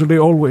the elderly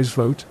always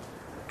vote.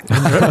 in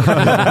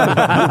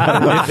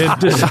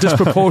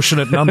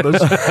disproportionate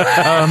numbers.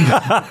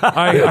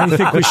 I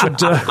think we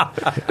should.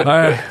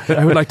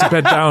 I would like to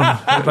bed down.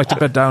 I would like to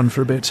bed down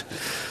for a bit.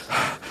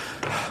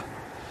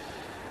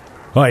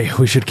 Aye,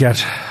 we should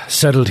get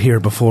settled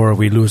here before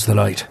we lose the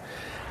light.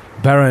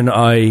 Baron,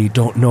 I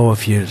don't know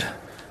if you'd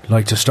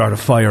like to start a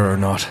fire or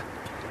not.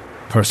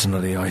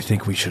 Personally, I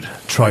think we should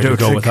try to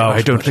go without.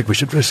 I don't think we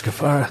should risk a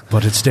fire.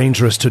 But it's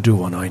dangerous to do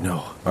one, I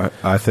know.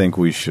 I think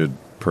we should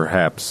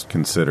perhaps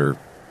consider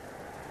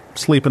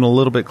sleeping a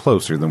little bit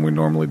closer than we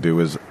normally do,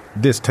 as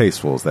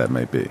distasteful as that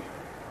may be.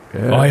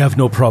 Yeah. I have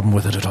no problem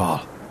with it at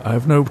all. I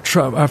have no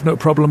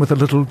problem with a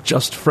little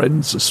just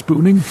friends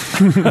spooning.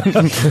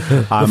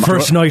 The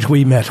first night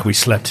we met, we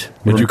slept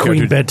in a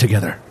queen bed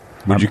together.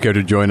 Would you care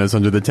to join us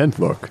under the tent,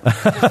 Look?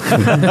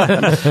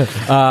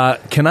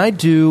 Can I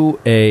do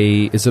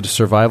is it a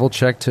survival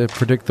check to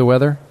predict the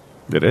weather?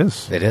 It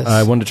is. It is.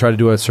 I wanted to try to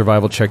do a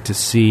survival check to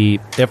see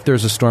if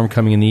there's a storm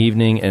coming in the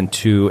evening, and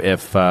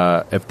if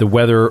the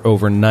weather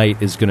overnight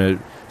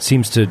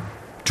seems to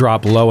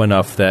drop low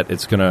enough that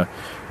it's going to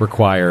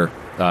require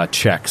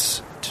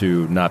checks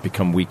to not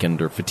become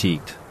weakened or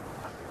fatigued.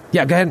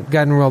 Yeah, go ahead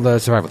and roll the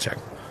survival check.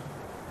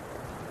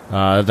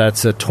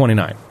 That's a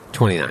 29.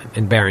 29.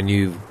 And Baron,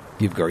 you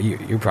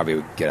probably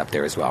would get up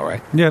there as well,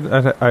 right?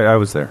 Yeah, I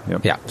was there.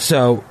 Yep. Yeah.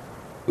 So,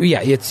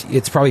 yeah,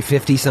 it's probably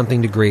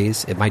 50-something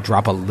degrees. It might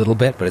drop a little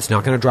bit, but it's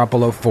not going to drop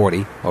below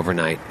 40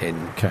 overnight,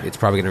 and it's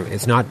probably going to.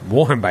 It's not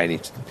warm by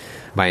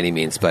any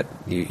means, but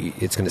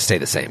it's going to stay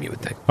the same. You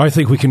would think. I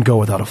think we can go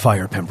without a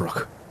fire,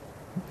 Pembroke.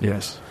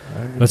 Yes.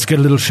 Let's get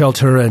a little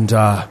shelter, and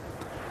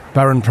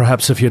Baron,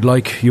 perhaps if you'd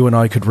like, you and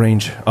I could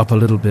range up a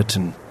little bit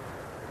and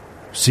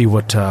see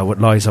what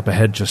lies up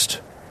ahead,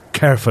 just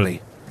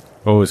carefully.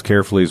 Oh, as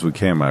carefully as we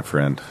can, my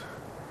friend.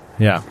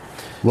 Yeah.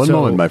 One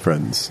moment, my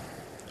friends.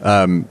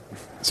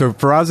 So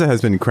Faraza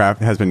has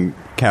been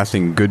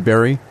casting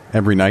Goodberry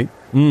every night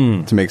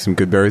to make some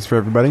Goodberries for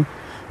everybody.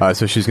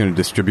 So she's going to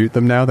distribute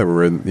them now that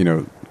we're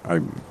in,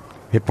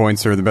 hit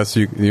points are the best.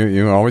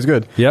 You're always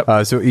good.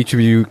 Yep. So each of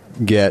you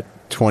get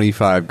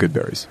 25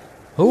 Goodberries.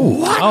 Oh,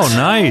 what? Oh,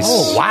 nice.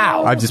 Oh,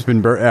 wow. I've just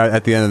been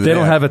at the end of the day. They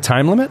don't have a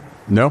time limit?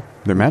 No,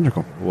 they're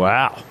magical.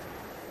 Wow.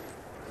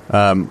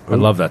 I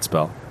love that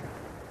spell.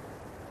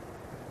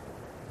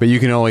 But you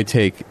can only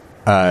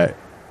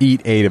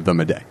eat 8 of them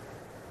a day.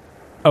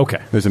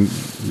 Okay.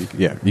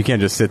 You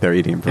can't just sit there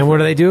eating them. And what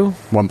do they do?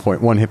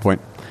 1 hit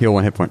point. Heal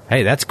 1 hit point.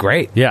 Hey, that's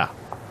great. Yeah.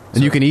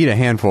 And you can eat a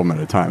handful of them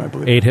at a time, I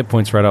believe. 8 hit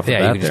points right off the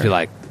bat. Yeah, you can just there. be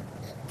like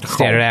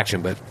standard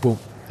action, but boom,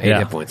 8 Yeah.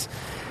 hit points.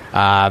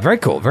 Very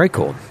cool, very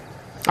cool.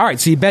 All right,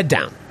 so you bed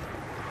down.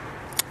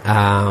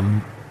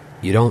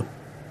 You don't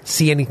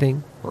see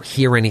anything or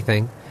hear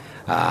anything.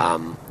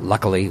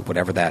 Luckily,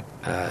 whatever that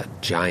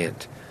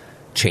giant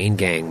chain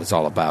gang was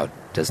all about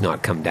does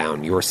not come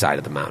down your side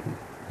of the mountain.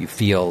 You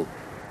feel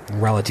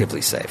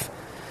relatively safe.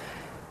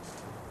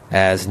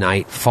 As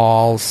night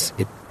falls,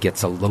 it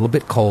gets a little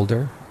bit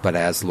colder, but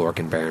as Lork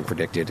and Baron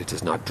predicted, it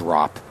does not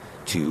drop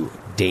to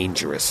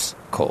dangerous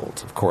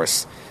cold. Of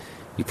course,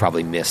 you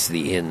probably miss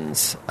the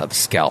inns of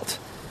Skelt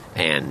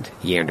and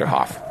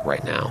Yanderhof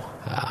right now.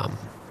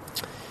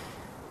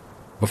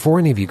 Before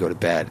any of you go to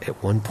bed,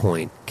 at one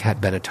point,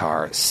 Kat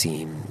Benatar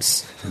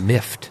seems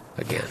miffed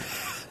again.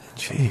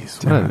 Jeez.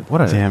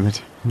 Damn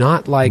it.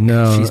 Not like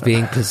No. she's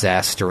being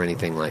possessed or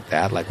anything like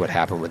that, like what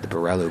happened with the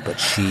Borellu, but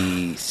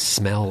she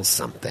smells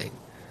something.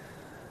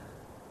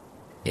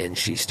 And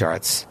she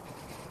starts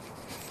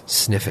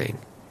sniffing.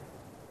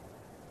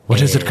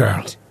 What is it,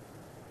 girl?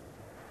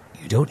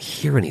 You don't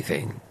hear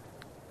anything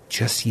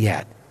just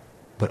yet,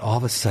 but all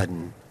of a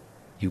sudden,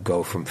 you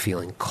go from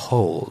feeling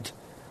cold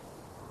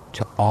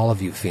to all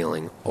of you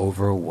feeling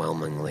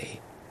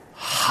overwhelmingly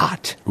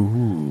hot.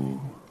 Ooh.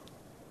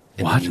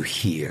 And What? then you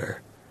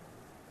hear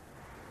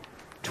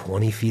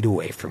 20 feet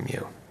away from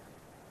you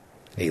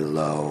a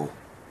low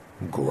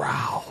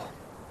growl.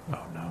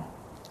 Oh, no.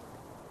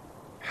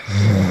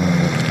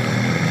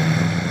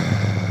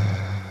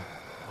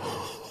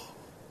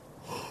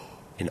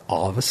 And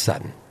all of a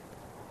sudden,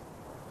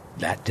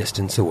 that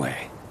distance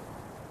away,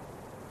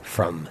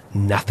 from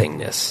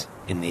nothingness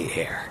in the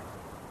air,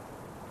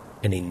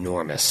 an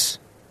enormous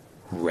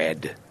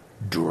red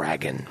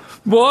dragon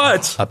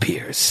What?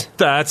 appears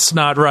That's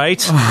not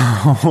right.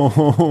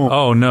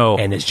 Oh, no.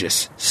 and is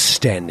just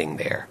standing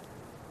there,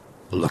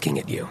 looking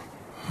at you.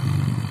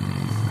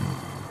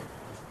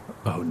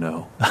 Oh,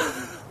 no.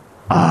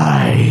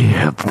 I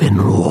have been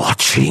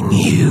watching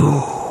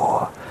you.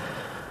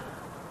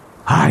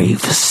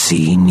 I've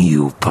seen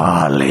you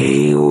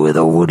parley with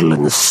a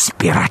woodland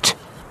spirit.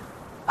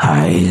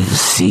 I've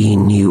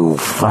seen you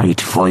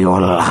fight for your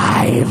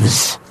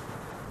lives.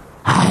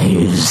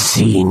 I've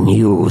seen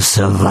you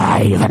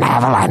survive an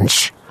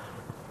avalanche.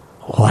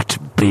 What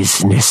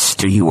business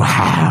do you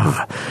have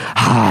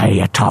high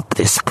atop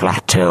this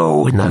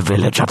plateau in the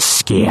village of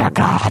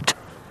Scaregard?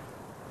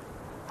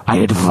 I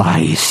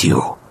advise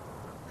you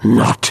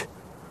not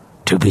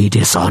to be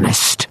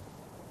dishonest.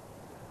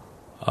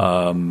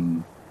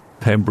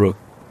 Pembroke,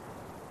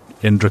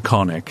 in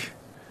Draconic,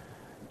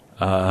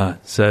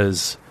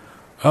 says,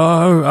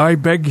 "Oh, I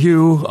beg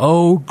you,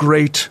 oh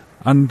great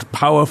and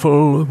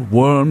powerful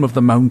worm of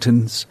the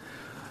mountains,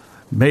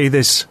 may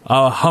this,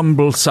 our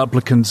humble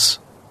supplicants,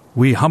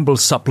 we humble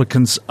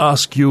supplicants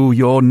ask you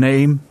your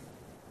name?"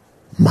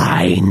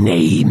 My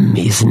name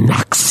is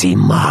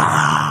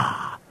Naximara.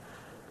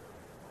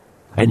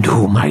 And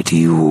who might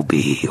you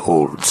be,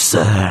 old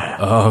sir?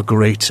 Oh,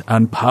 great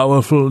and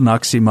powerful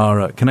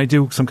Naximara. Can I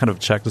do some kind of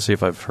check to see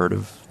if I've heard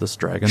of this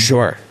dragon?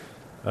 Sure.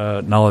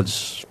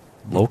 Knowledge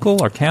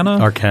local? Arcana?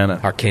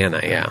 Arcana.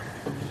 Arcana, yeah.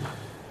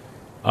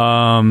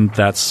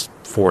 That's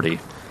 40.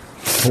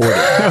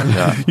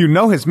 40. You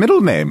know his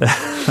middle name.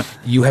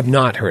 You have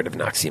not heard of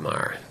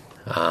Naximara.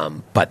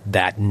 But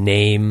that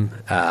name,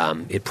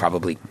 it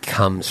probably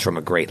comes from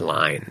a great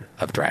line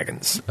of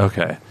dragons.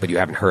 Okay. But you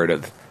haven't heard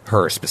of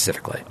her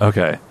specifically.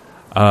 Okay.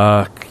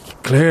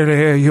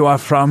 Clearly you are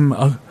from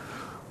a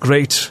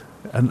great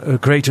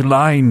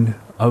line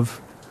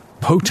of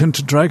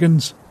potent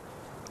dragons.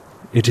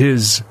 It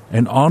is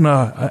an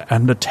honor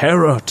and a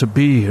terror to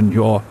be in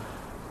your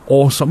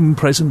awesome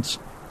presence.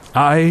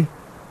 I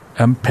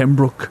am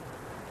Pembroke.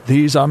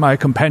 These are my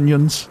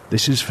companions.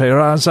 This is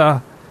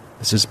Feyraza.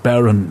 This is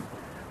Baron.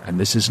 And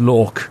this is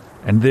Lork.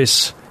 And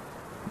this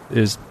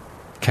is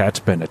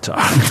Cat Benatar.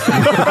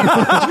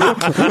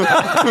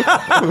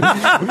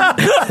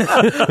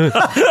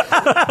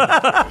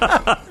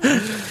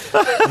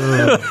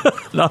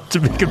 Not to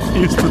be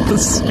confused with the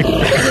scene.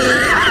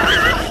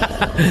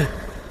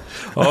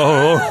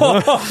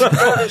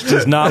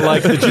 Does not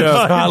like the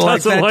joke. I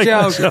like Doesn't that like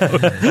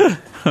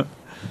joke.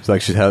 It's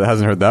like she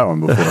hasn't heard that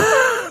one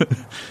before.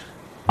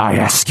 I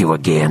ask you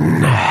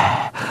again,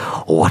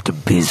 what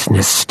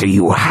business do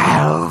you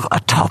have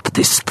atop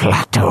this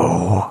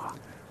plateau?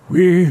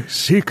 We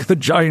seek the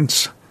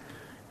giants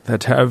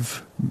that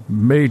have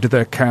made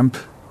their camp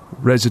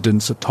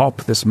residence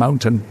atop this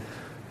mountain.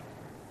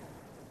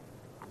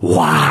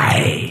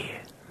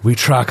 Why? We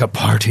track a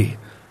party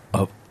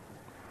of...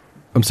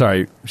 I'm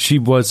sorry, she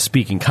was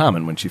speaking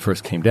common when she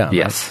first came down.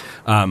 Yes.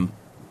 Right?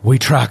 We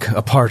track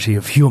a party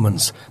of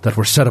humans that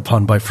were set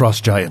upon by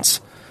frost giants.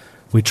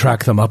 We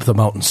track them up the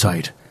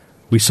mountainside.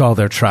 We saw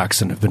their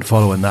tracks and have been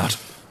following that.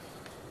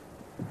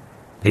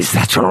 Is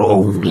that your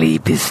only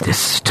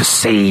business, to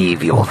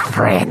save your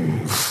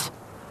friends?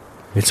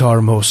 It's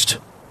our most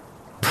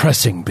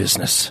pressing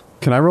business.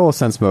 Can I roll a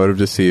sense motive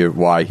to see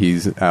why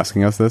he's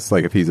asking us this?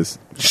 Like if he's a...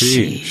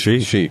 She. She.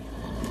 Yes,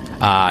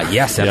 Yeah,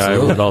 I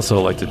absolutely. would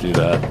also like to do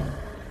that.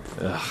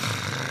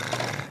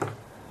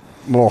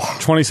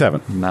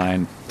 27.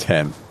 9.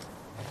 10.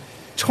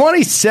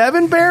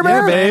 27, Bear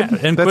Bear? Yeah, babe.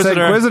 That's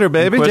Inquisitor. Inquisitor,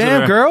 baby. Inquisitor.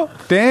 Damn, girl.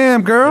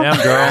 Damn, girl.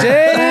 Damn, girl.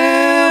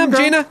 Damn,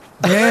 Gina.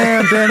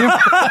 Damn, Daniel.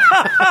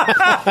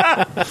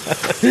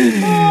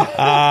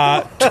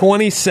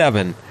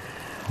 27.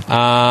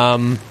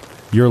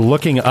 You're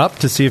looking up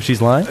to see if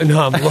she's lying?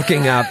 No, I'm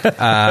looking up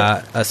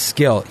a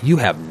skill. You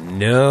have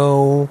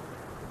no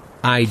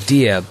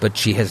idea, but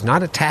she has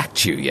not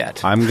attacked you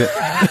yet. I'm good.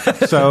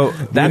 So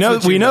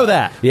That's we know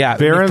that. Yeah,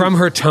 Baron- from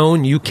her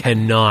tone, you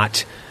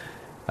cannot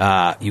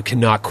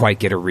quite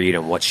get a read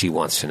on what she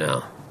wants to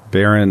know.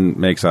 Baron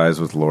makes eyes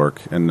with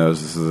Lork and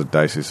knows this is a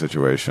dicey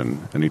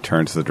situation, and he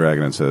turns to the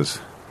dragon and says,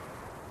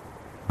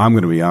 I'm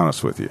going to be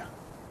honest with you.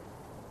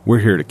 We're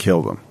here to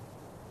kill them.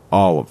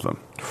 All of them.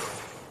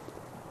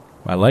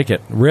 I like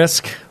it.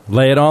 Risk.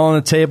 Lay it all on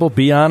the table.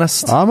 Be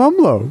honest. I'm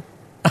Umlo.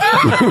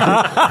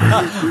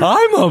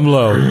 I'm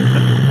Umlo.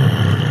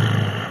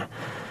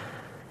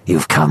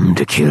 You've come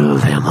to kill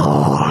them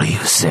all, you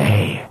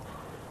say?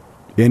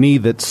 Any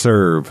that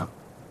serve...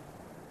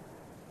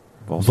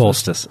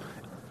 Volstis.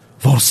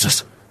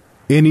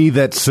 Any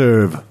that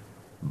serve...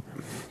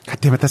 God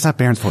damn it, that's not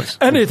Baron's voice.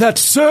 Any that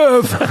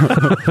serve.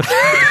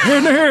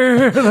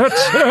 Any that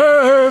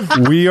serve.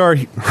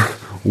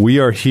 We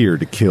are here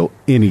to kill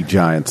any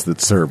giants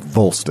that serve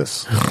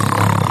Volstis.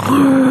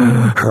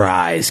 Her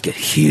eyes get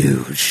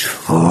huge.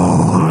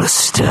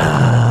 Volstis.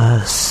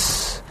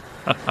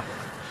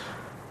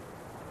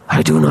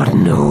 I do not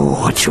know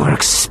what your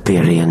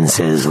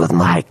experiences with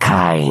my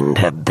kind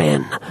have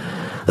been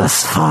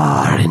thus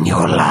far in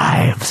your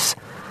lives.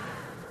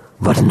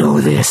 But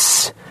know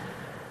this.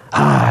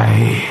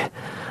 I,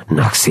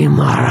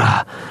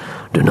 Noximara,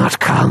 do not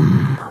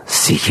come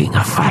seeking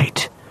a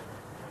fight.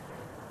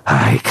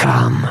 I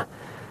come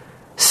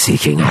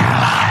seeking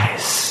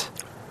allies.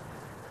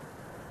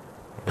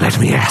 Let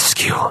me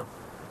ask you,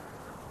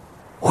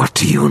 what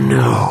do you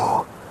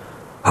know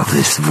of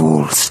this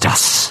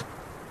Volstis?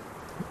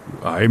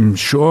 I'm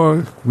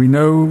sure we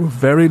know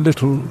very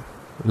little.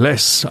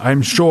 Less,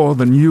 I'm sure,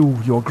 than you,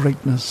 your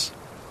greatness.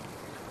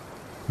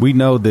 We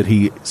know that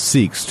he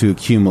seeks to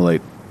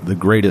accumulate the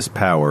greatest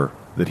power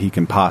that he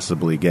can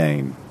possibly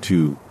gain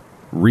to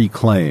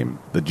reclaim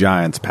the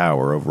giant's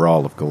power over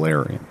all of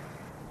Galarian.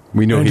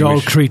 We know And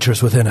all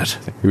creatures within it.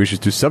 he wishes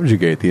to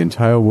subjugate the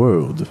entire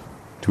world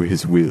to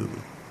his will.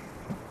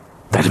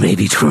 That may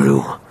be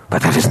true,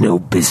 but that is no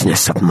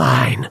business of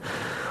mine.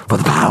 For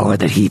the power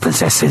that he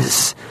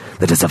possesses,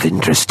 that is of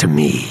interest to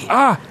me.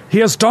 Ah, he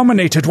has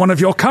dominated one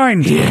of your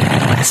kind.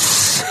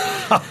 Yes.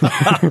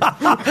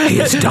 He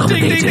has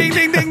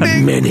dominated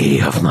many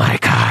of my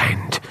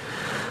kind.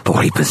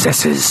 For he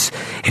possesses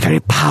a very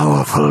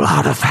powerful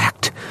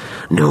artifact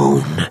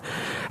known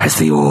as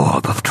the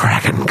Orb of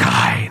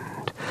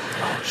Dragonkind.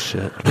 Oh,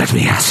 shit. Let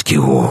me ask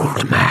you,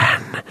 old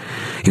man.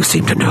 You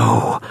seem to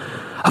know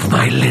of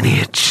my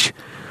lineage.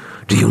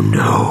 Do you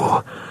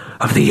know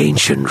of the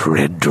ancient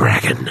red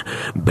dragon,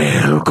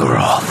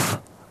 Belgoroth?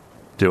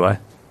 Do I?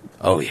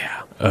 Oh,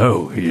 yeah.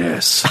 Oh,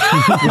 yes.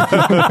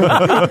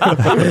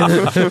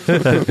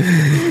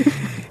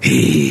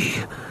 He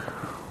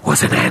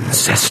was an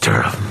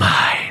ancestor of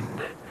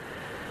mine.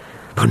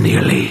 For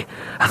nearly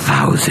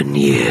 1,000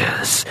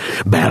 years,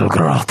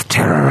 Belgoroth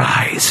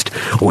terrorized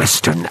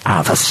western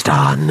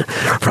Avestan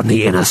from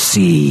the inner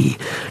sea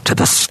to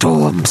the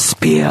Storm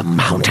Spear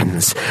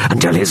Mountains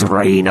until his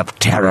reign of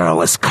terror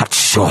was cut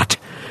short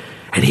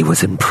and he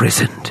was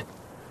imprisoned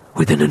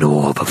within an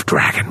orb of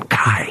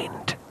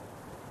dragonkind.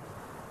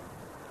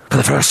 For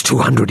the first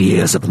 200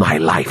 years of my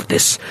life,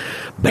 this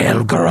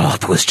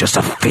Belgoroth was just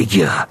a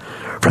figure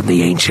from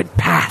the ancient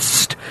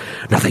past,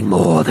 nothing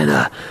more than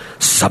a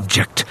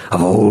subject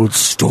of old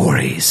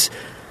stories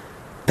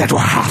that were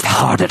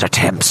half-hearted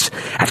attempts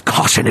at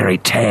cautionary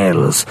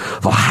tales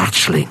for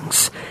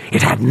hatchlings.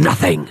 It had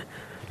nothing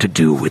to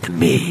do with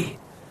me.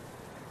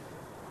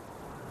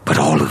 But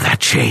all of that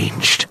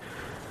changed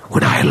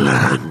when I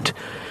learned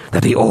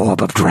that the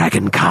Orb of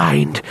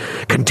Dragonkind,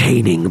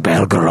 containing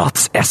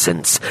Belgoroth's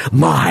essence,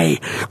 my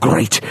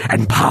great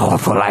and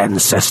powerful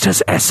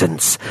ancestor's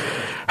essence,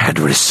 had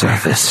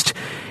resurfaced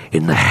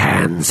in the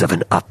hands of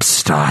an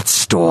upstart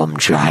storm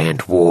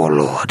giant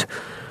warlord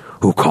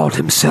who called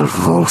himself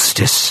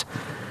Volstis,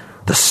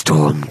 the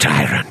Storm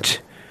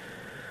Tyrant.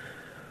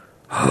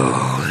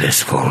 Oh,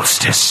 this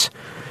Volstis.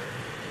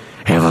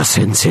 Ever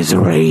since his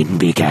reign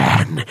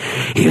began,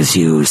 he has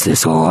used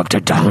this orb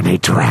to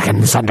dominate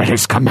dragons under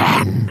his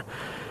command.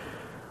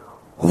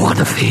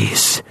 One of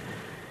these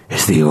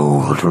is the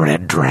old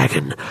red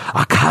dragon,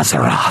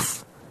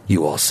 Akazaroth.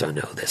 You also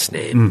know this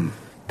name,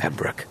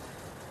 Pembroke.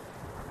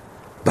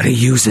 But he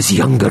uses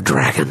younger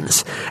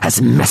dragons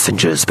as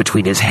messengers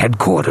between his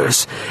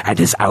headquarters and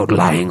his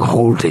outlying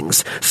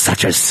holdings,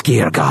 such as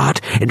Skiergard.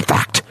 In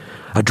fact,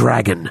 a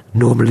dragon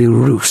normally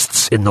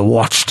roosts in the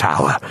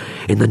watchtower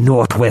in the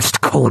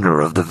northwest corner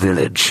of the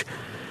village,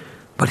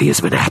 but he has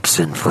been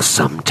absent for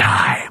some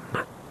time.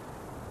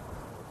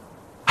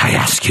 I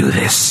ask you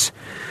this.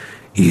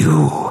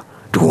 You,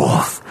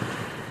 dwarf,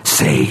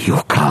 say you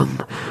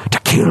come to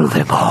kill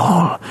them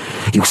all.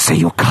 You say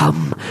you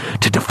come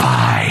to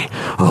defy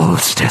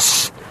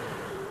Volstis.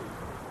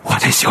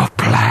 What is your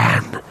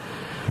plan?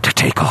 To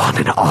take on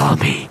an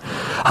army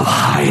of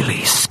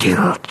highly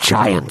skilled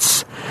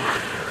giants?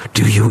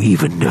 Do you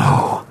even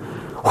know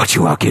what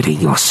you are getting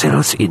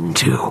yourselves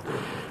into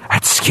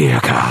at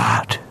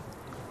Skiergard?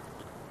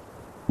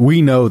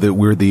 We know that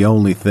we're the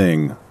only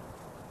thing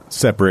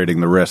separating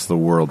the rest of the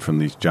world from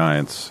these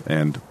giants,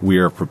 and we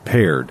are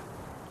prepared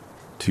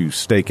to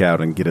stake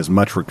out and get as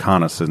much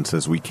reconnaissance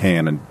as we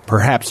can and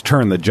perhaps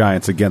turn the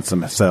giants against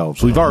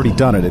themselves. We've already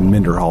done it in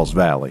Minderhall's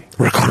Valley.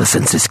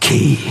 Reconnaissance is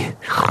key.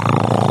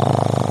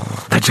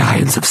 The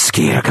giants of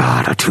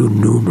Skiergard are too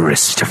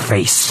numerous to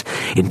face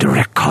in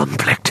direct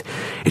conflict.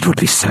 It would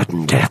be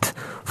certain death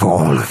for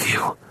all of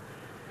you.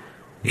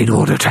 In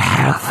order to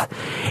have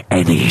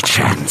any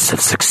chance of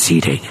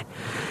succeeding,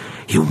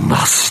 you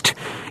must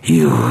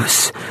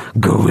use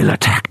guerrilla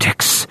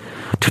tactics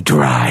to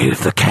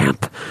drive the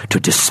camp to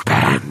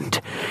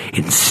disband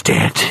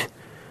instead.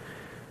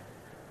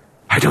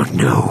 I don't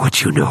know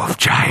what you know of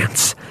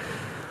giants,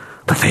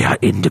 but they are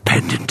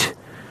independent,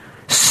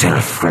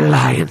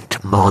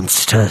 self-reliant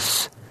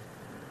monsters.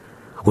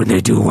 When they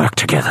do work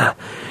together,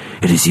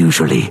 it is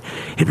usually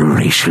in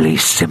racially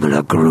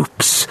similar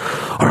groups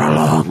or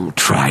along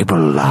tribal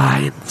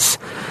lines.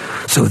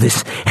 So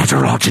this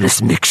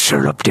heterogeneous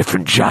mixture of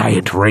different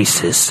giant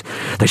races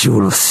that you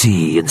will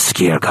see in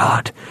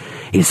Skiergard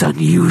is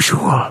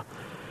unusual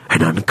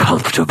and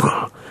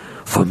uncomfortable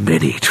for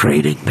many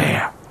training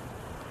there.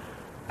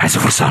 As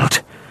a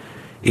result,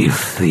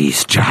 if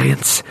these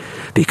giants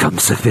become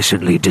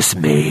sufficiently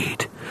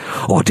dismayed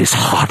or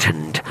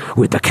disheartened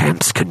with the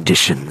camp's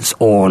conditions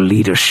or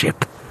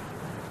leadership,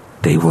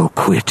 they will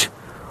quit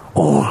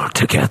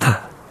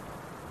altogether.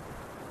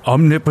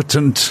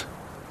 Omnipotent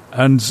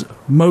and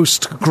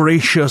most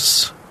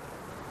gracious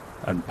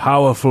and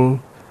powerful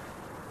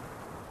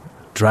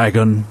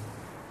dragon.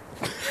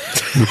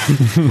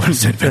 What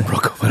is it,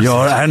 Venbrook?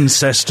 Your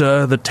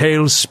ancestor, the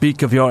tales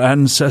speak of your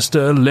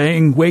ancestor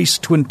laying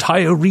waste to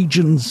entire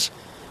regions.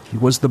 He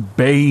was the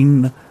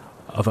bane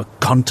of a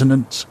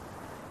continent.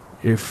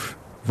 If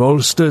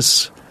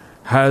Volstus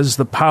has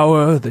the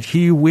power that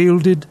he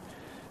wielded,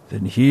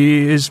 then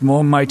he is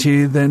more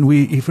mighty than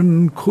we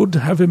even could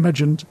have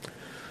imagined.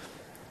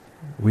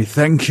 We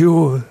thank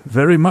you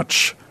very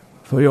much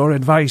for your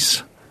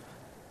advice,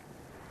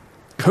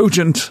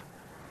 cogent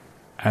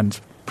and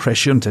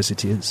prescient as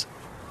it is.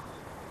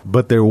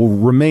 But there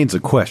remains a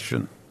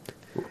question.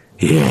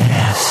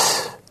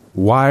 Yes.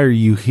 Why are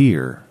you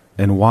here,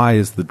 and why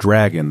is the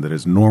dragon that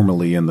is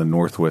normally in the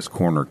northwest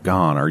corner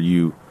gone?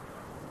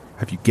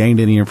 Have you gained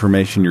any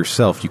information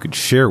yourself you could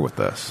share with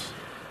us?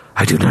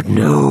 I do not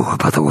know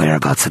about the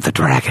whereabouts of the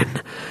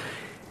dragon.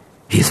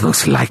 He is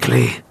most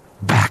likely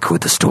back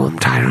with the Storm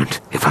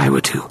Tyrant, if I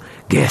were to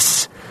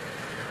guess.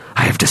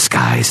 I have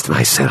disguised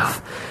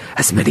myself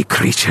as many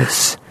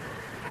creatures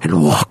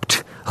and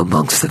walked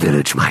amongst the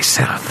village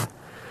myself.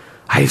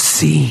 I have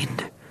seen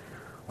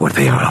what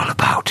they are all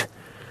about.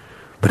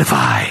 But if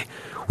I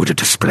were to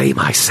display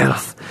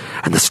myself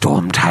and the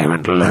Storm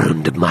Tyrant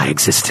learned of my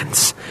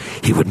existence,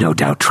 he would no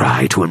doubt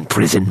try to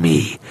imprison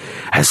me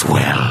as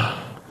well.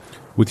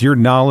 With your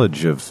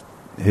knowledge of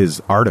his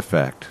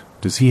artifact,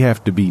 does he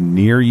have to be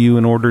near you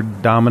in order to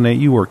dominate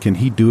you, or can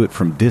he do it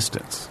from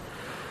distance?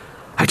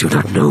 I do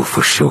not know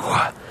for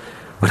sure,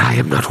 but I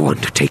am not one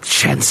to take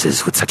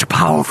chances with such a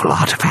powerful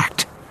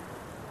artifact.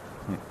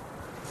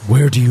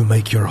 Where do you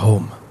make your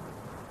home?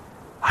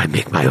 I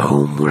make my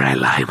home where I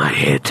lie my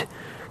head.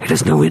 It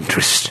is no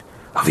interest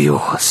of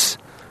yours.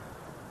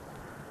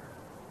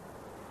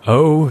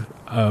 In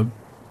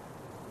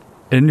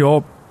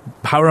your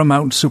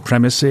paramount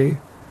supremacy,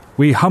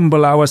 we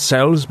humble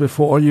ourselves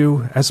before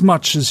you as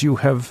much as you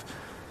have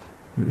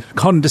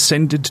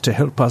condescended to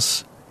help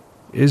us.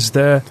 Is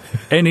there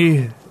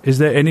any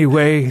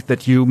way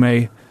that you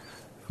may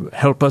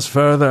help us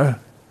further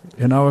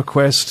in our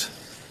quest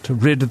to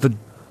rid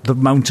the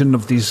mountain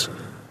of these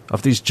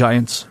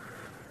giants?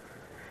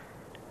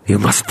 You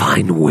must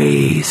find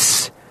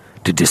ways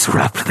to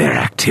disrupt their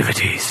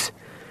activities,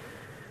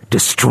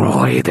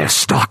 destroy their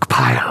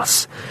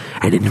stockpiles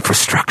and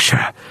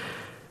infrastructure,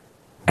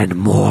 and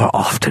more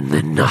often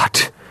than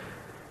not.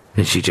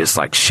 And she just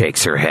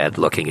shakes her head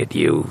looking at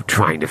you,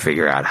 trying to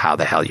figure out how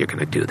the hell you're going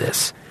to do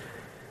this.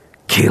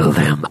 Kill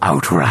them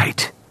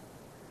outright.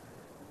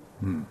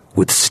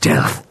 With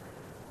stealth,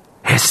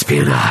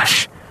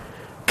 espionage,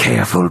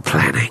 careful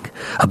planning,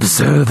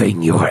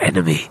 observing your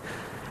enemy,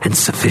 and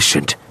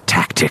sufficient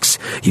tactics,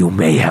 you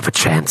may have a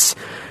chance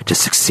to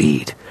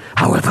succeed.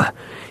 However,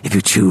 if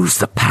you choose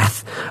the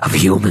path of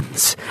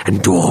humans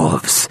and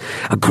dwarves,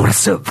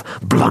 aggressive,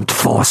 blunt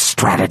force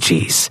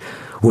strategies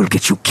will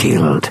get you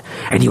killed,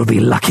 and you'll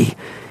be lucky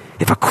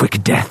if a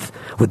quick death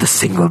with the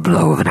single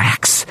blow of an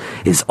axe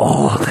is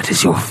all that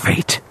is your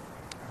fate.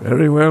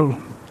 Very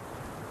well.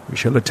 We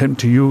shall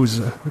attempt to use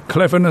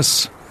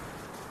cleverness,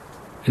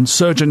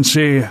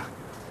 insurgency,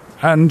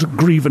 and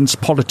grievance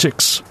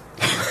politics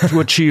to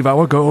achieve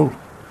our goal.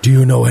 Do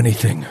you know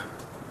anything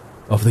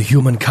of the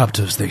human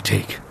captives they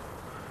take?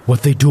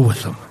 What they do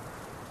with them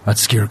at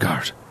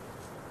Skiergard?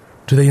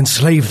 Do they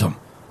enslave them?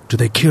 Do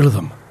they kill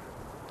them?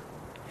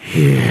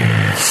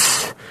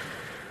 Yes.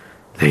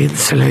 They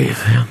enslave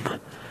them.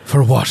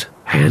 For what?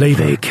 And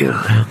Labor. they kill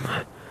them.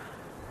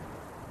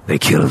 They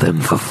kill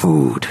them for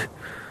food.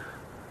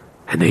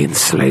 And they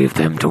enslave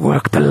them to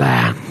work the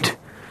land.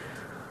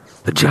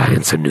 The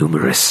giants are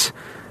numerous,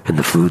 and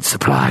the food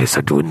supplies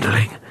are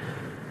dwindling.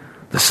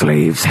 The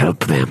slaves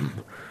help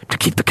them to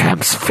keep the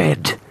camps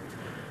fed.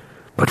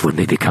 But when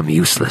they become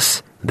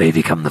useless, they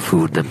become the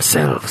food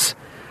themselves.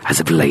 As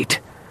of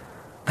late,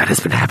 that has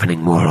been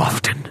happening more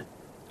often.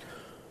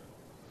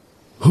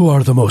 Who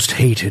are the most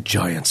hated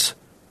giants,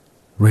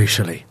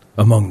 racially,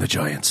 among the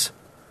giants?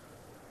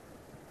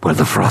 Well,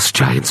 the frost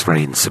giants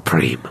reign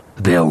supreme.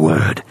 Their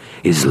word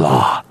is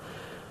law.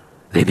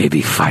 There may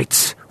be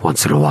fights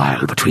once in a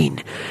while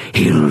between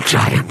hill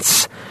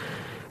giants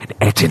and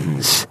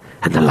Ettins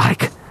and the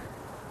like.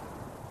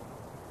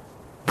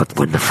 But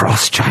when the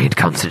frost giant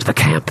comes into the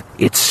camp,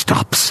 it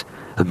stops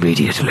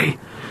immediately.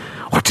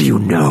 What do you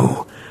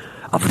know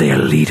of their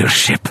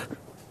leadership?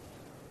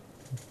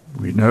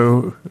 We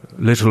know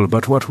little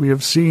but what we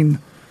have seen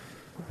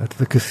at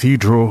the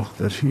cathedral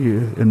that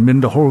here in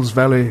Minderhall's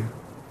Valley.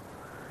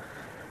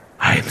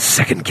 I am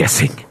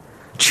second-guessing,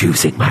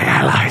 choosing my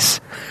allies,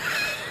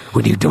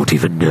 when you don't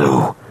even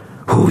know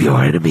who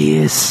your enemy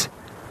is.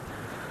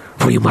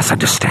 For you must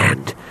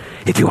understand,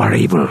 if you are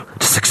able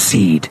to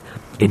succeed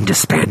in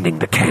disbanding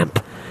the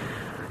camp,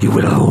 you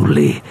will have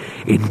only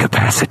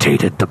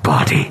incapacitated the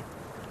body.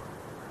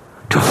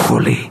 To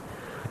fully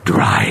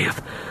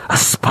drive a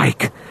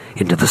spike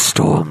into the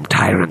Storm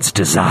Tyrant's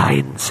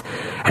designs,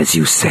 as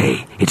you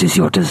say it is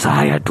your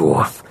desire,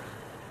 dwarf,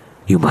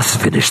 you must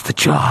finish the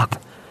job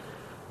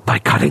by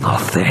cutting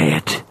off the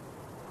head.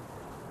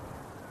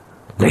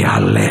 They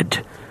are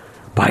led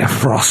by a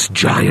frost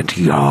giant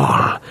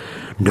Jarl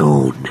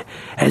known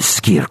as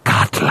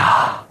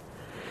Skirkatla,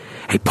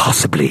 a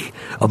possibly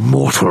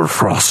immortal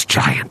frost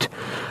giant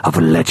of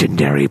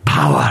legendary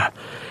power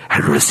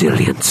and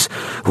resilience,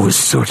 who is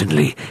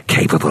certainly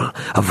capable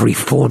of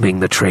reforming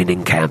the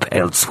training camp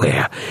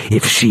elsewhere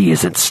if she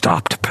isn't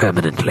stopped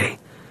permanently.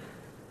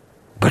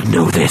 But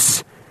know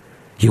this,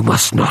 you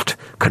must not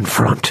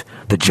confront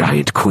the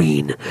giant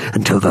queen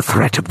until the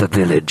threat of the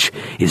village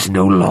is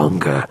no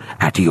longer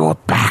at your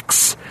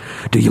backs.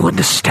 Do you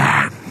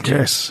understand?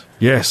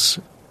 Yes.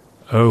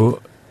 Oh,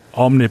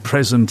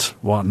 omnipresent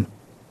one.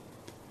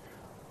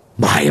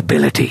 My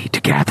ability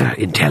to gather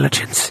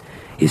intelligence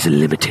is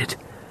limited.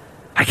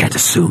 I can't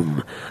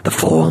assume the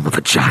form of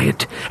a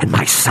giant, and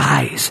my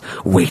size,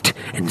 weight,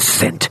 and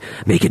scent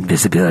make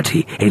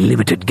invisibility a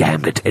limited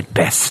gambit at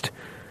best.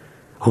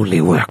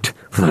 Only worked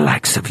for the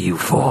likes of you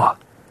four.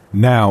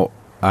 Now,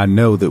 I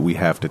know that we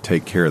have to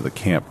take care of the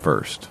camp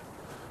first.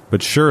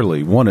 But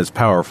surely one as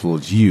powerful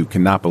as you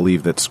cannot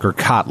believe that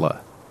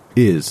Skirkatla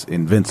is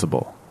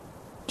invincible.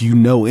 Do you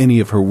know any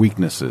of her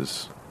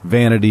weaknesses?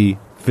 Vanity,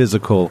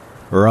 physical,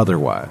 or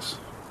otherwise?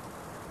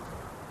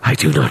 I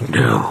do not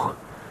know.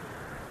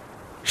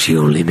 She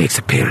only makes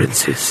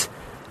appearances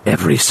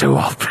every so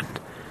often,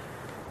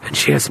 and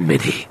she has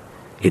many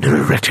in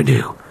her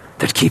retinue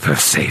that keep her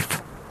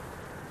safe.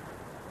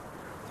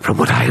 From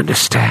what I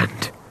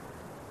understand,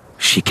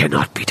 she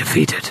cannot be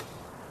defeated.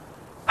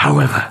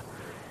 However,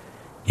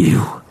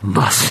 you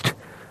must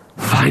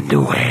find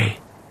a way.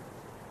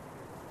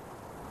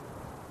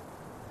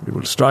 We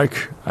will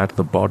strike at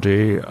the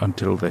body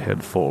until the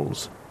head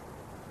falls.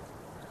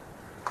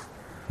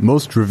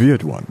 Most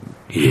revered one.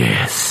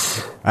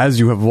 Yes. As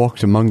you have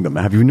walked among them,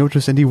 have you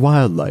noticed any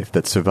wildlife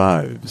that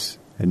survives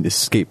and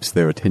escapes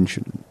their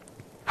attention?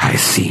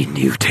 I've seen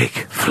you take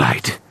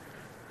flight.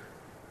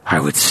 I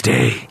would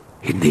stay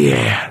in the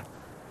air.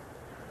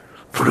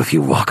 For if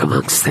you walk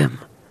amongst them,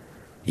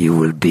 you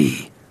will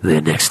be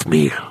their next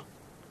meal.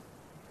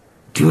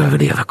 Do you have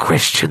any other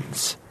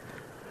questions?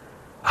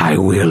 I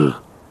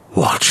will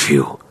watch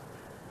you.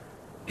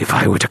 If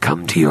I were to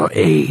come to your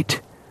aid,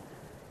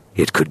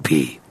 it could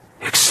be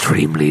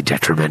extremely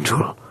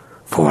detrimental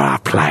for our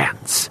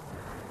plans.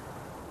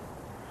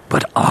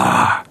 But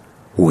are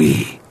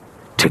we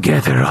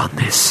together on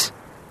this?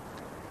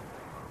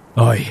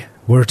 Aye,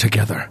 we're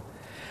together.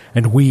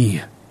 And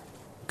we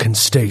can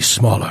stay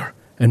smaller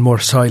and more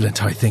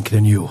silent, I think,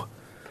 than you.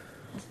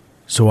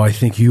 So I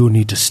think you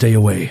need to stay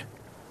away.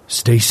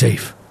 Stay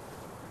safe.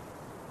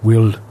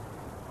 We'll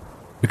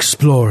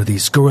explore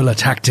these guerrilla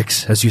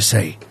tactics, as you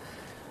say,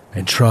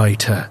 and try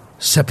to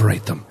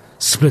separate them,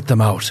 split them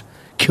out,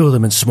 kill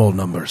them in small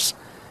numbers.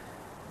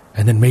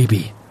 And then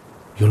maybe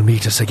you'll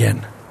meet us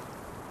again.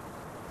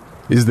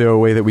 Is there a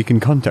way that we can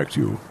contact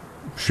you,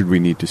 should we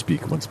need to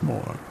speak once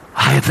more?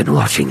 I have been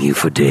watching you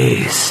for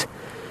days,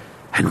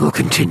 and will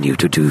continue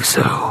to do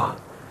so.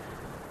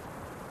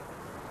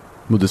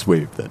 We'll just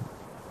wave then.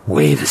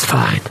 Wave is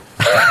fine.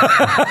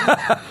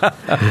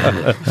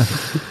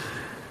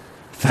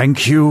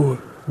 Thank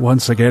you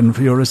once again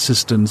for your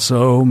assistance,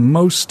 O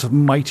most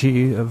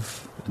mighty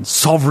of and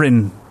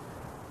sovereign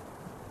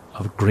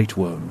of great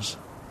worms.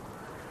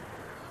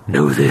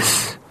 Know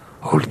this,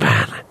 old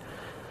man.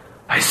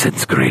 I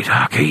sense great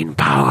arcane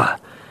power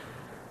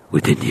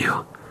within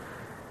you.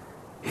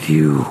 If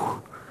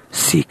you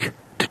seek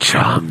to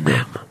charm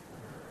them,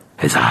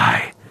 as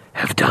I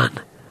have done,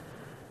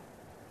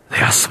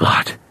 they are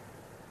smart,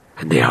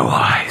 and they are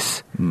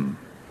wise. And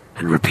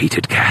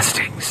repeated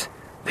castings,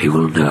 they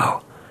will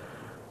know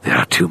there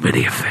are too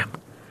many of them.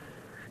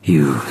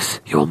 Use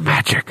your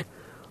magic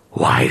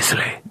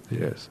wisely.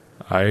 Yes,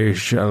 I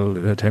shall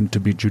attempt to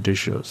be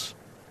judicious.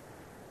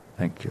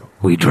 Thank you.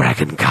 We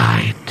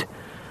dragonkind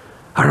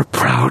are a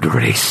proud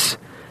race,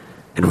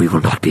 and we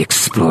will not be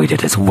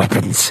exploited as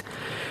weapons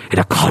in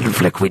a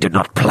conflict we did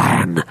not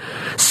plan,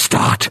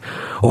 start,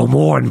 or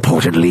more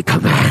importantly,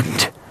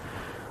 command.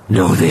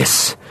 Know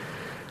this,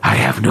 I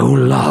have no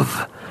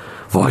love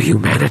for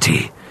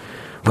humanity,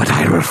 but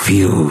I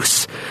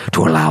refuse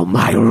to allow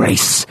my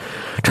race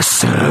to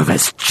serve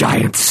as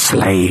giant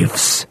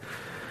slaves.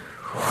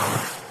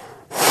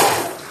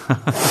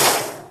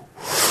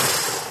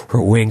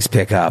 Her wings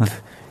pick up,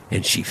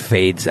 and she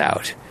fades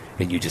out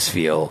and you just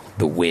feel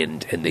the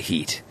wind and the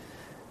heat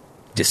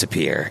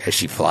disappear as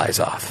she flies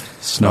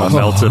off. Snow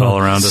melted all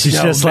around us. She's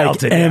just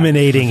like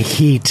emanating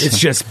heat. It's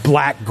just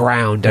black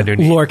ground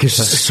underneath. Lork is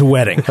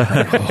sweating.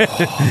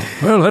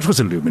 Well, that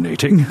was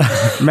illuminating.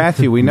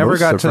 Matthew, we never Most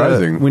got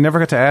surprising.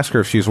 to ask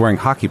her if she's wearing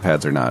hockey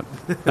pads or not.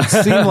 It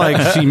seemed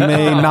like she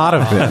may not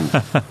have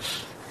been.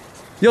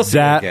 You'll see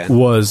That again.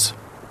 was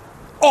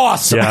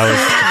awesome.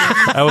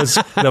 Yeah,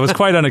 that was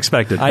quite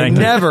unexpected. I Thank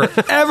you. never,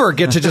 ever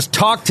get to just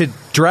talk to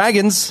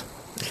dragons.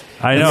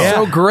 I know. It's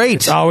so great.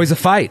 It's always a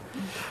fight.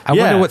 I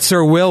Yeah. wonder what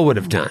Sir Will would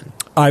have done.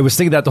 I was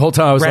thinking that the whole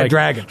time. I was Red like,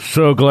 Dragon.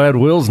 so glad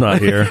Will's not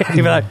here. He'd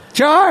be like,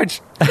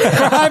 Charge!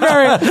 Hi,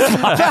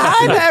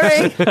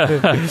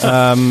 Mary!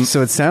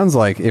 So it sounds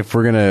like if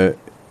we're going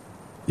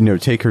to,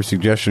 take her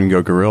suggestion and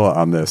go guerrilla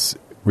on this,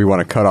 we want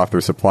to cut off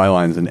their supply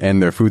lines and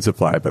end their food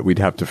supply, but we'd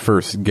have to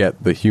first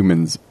get the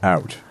humans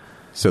out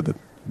so that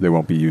they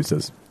won't be used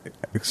as,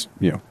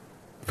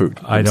 food.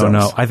 I don't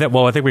know. themselves.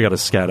 I think we got to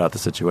scout out the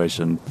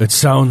situation. It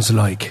sounds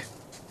like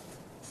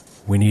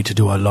we need to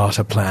do a lot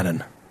of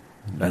planning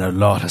and a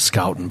lot of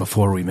scouting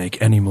before we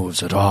make any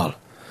moves at all.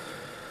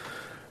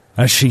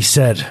 As she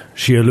said,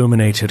 she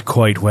illuminated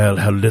quite well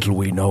how little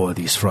we know of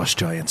these frost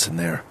giants and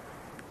their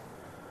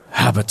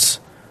habits.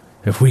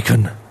 If we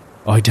can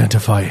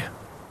identify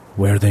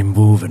where they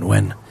move and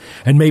when,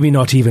 and maybe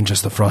not even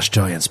just the frost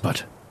giants,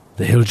 but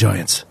the hill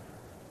giants,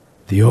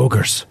 the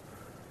ogres,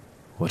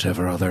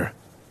 whatever other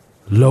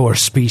lower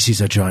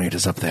species of giant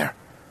is up there.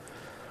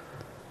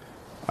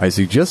 I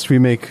suggest we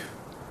make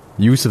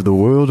use of the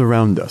world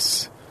around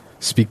us.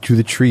 Speak to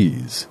the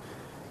trees.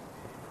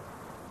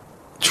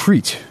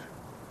 Treat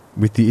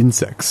with the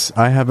insects.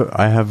 I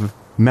have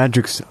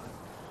magics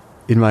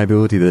in my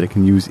ability that I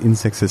can use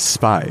insects as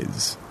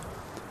spies.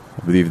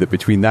 I believe that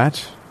between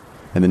that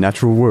and the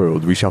natural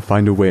world, we shall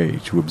find a way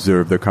to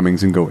observe their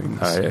comings and goings.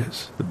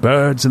 Yes. The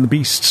birds and the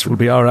beasts will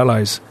be our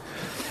allies.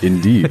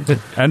 Indeed.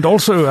 And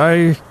also,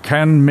 I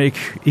can make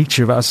each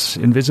of us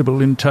invisible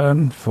in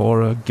turn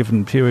for a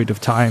given period of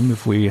time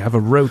if we have a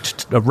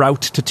route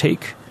to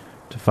take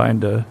to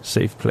find a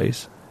safe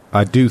place.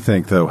 I do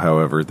think, though,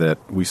 however, that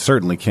we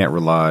certainly can't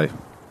rely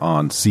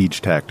on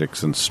siege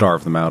tactics and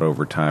starve them out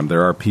over time.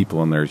 There are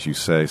people in there, as you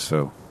say,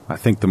 so I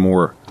think the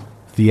more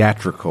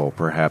theatrical,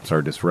 perhaps,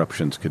 our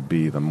disruptions could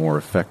be, the more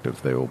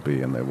effective they will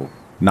be, and they will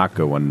not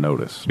go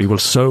unnoticed. We will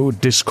sow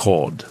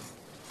discord.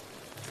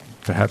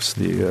 Perhaps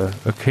the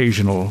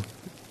occasional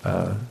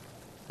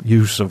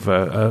use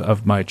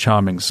of my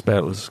charming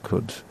spells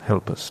could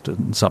help us to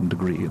some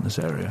degree in this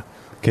area.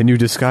 Can you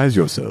disguise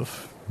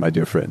yourself, my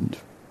dear friend?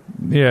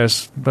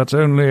 Yes, but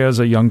only as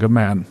a younger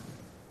man.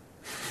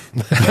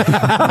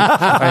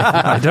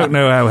 I don't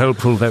know how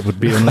helpful that would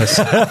be unless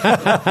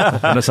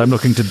I'm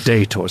looking to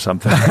date or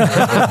something.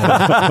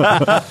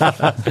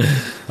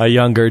 A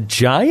younger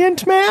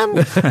giant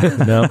man?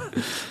 No.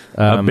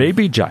 A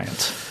baby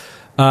giant.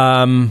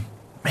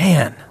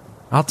 Man,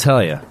 I'll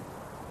tell you.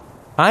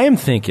 I am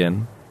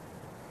thinking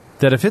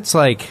that if it's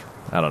like,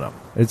 I don't know.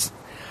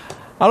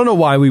 I don't know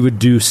why we would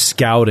do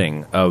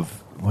scouting of,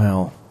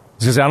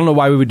 because I don't know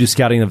why we would do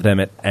scouting of them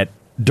at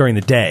during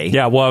the day.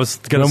 Yeah, well, I was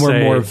going to say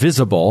we're more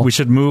visible. We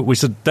should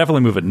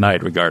definitely move at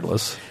night,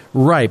 regardless.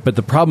 Right, but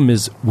the problem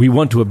is we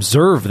want to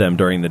observe them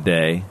during the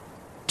day,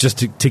 just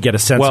to get a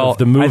sense of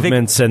the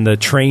movements and the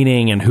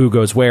training and who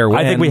goes where. When.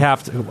 I think we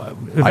have to.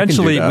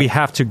 Eventually, we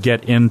have to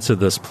get into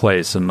this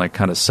place and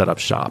kind of set up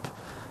shop.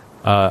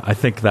 I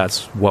think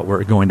that's what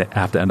we're going to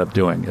have to end up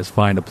doing: is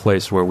find a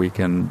place where we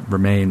can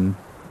remain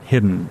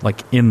hidden,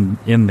 like in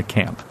the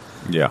camp.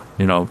 Yeah,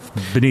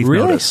 beneath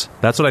notice.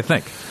 That's what I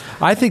think.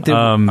 I think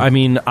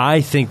that.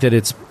 I think that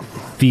it's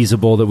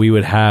feasible that we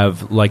would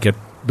have like a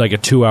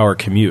 2-hour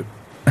commute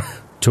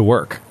to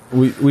work.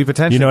 We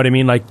potentially, you know what I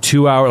mean, like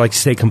 2 hour, like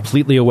stay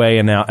completely away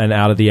and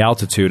out of the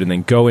altitude, and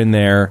then go in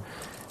there,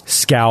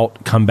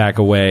 scout, come back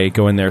away,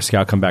 go in there,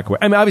 scout, come back away.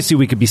 I mean, obviously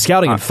we could be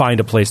scouting and find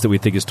a place that we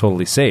think is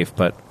totally safe,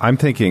 but I'm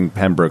thinking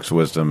Pembroke's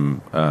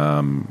wisdom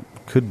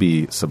could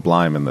be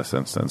sublime in this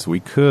instance.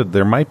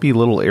 There might be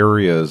little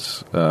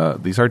areas,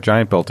 these are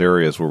giant belt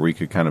areas where we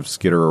could kind of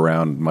skitter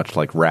around much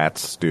like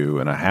rats do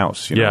in a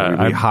house. We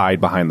hide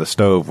behind the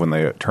stove when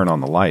they turn on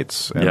the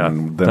lights,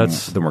 and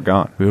then we're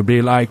gone. We would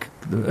be like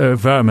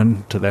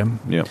vermin to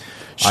them. Yeah.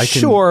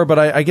 But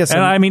I guess...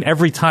 And I mean,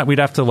 every time, we'd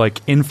have to,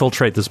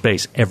 infiltrate the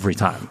space every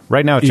time.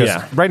 Right now,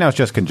 it's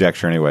just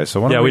conjecture anyway, so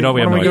why don't we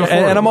go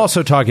and I'm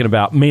also talking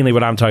about, mainly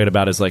what I'm talking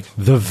about is,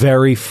 the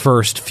very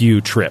first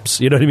few trips.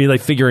 You know what I mean?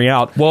 Like, figuring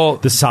out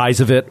the size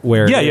of it,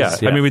 where it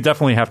is. Yeah. I mean, we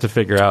definitely have to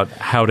figure out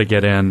how to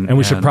get in. And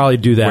we should probably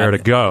do that. Where to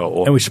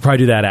go. And we should probably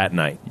do that at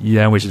night.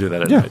 Yeah, we should do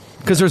that at night.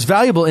 Because there's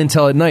valuable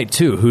intel at night,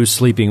 too. Who's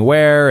sleeping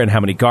where, and how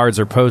many guards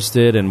are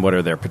posted, and what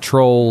are their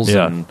patrols.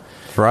 Yeah. And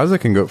Faraza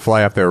can go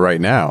fly up there right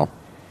now.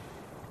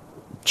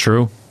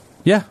 True.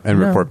 Yeah. And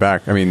report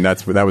back. I mean,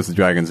 that was the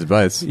dragon's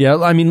advice. Yeah,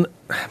 I mean,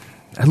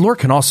 and Lork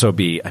can also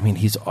be,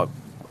 he's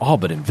all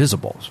but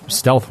invisible,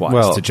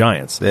 stealth-wise, to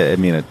giants. I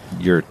mean,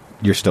 you're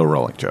still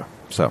rolling, Joe,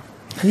 so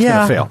it's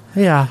yeah, going to fail.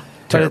 Yeah.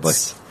 Terribly.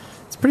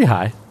 It's pretty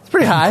high. It's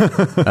pretty high.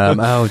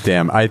 Oh,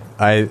 damn.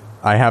 I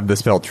have the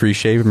spell Tree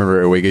Shave.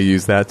 Remember Oega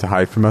used that to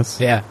hide from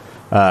us? Yeah.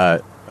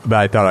 But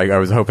I thought I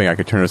was hoping I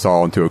could turn us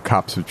all into a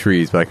copse of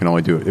trees, but I can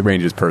only do it. The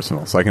range is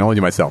personal, so I can only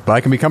do myself. But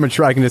I can become a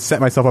tree. I can just set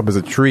myself up as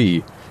a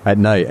tree at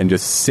night and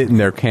just sit in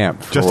their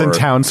camp. Just in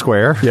town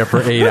square? Yeah,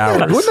 for 8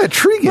 hours. Where'd that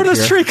tree get Where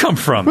does tree come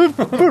from?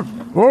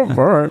 Oh,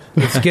 all right.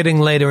 It's getting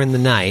later in the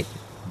night.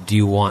 Do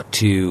you want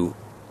to...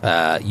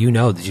 you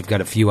know that you've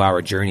got a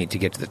few-hour journey to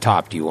get to the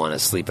top. Do you want to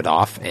sleep it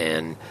off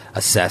and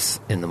assess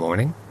in the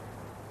morning?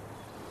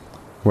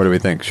 What do we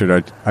think? Should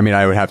I... I mean,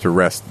 I would have to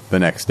rest the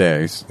next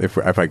day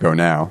if I go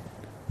now.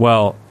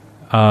 Well,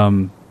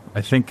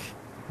 I think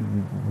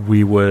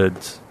we would...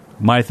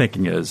 My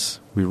thinking is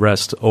we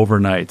rest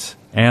overnight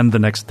and the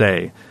next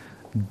day.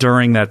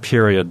 During that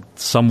period,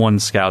 someone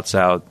scouts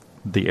out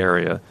the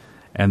area,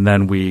 and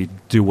then we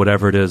do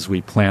whatever it is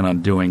we plan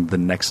on doing the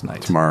next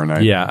night. Tomorrow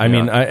night. Yeah, I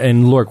mean,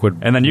 and Lork would...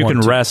 And then you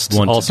can rest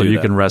also. You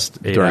can rest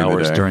 8 During the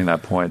hours day. during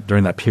that point,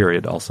 during that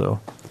period also.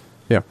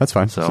 Yeah, that's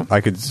fine. So I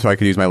could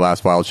use my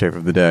last wild shape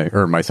of the day,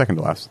 or my second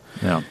to last.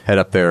 Yeah. Head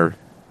up there,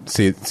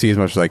 see as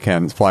much as I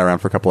can, fly around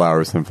for a couple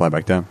hours, and then fly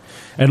back down.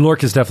 And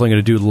Lork is definitely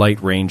going to do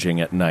light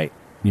ranging at night,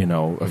 you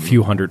know, a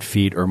few hundred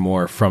feet or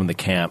more from the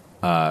camp.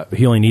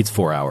 He only needs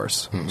 4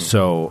 hours,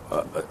 so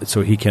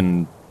he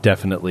can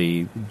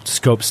definitely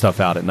scope stuff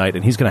out at night,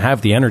 and he's going to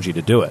have the energy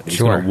to do it. He's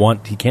going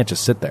to he can't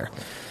just sit there.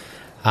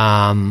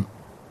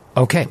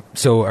 Okay,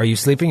 so are you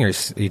sleeping or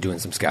are you doing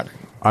some scouting?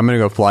 I'm going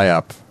to go fly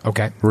up.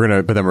 Okay.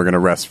 But then we're going to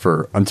rest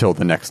until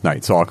the next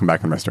night, so I'll come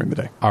back and rest during the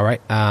day. All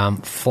right.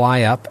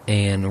 Fly up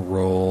and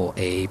roll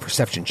a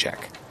perception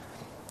check.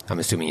 I'm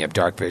assuming you have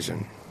dark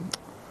vision.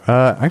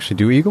 Actually,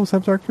 do eagles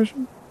have dark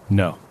vision?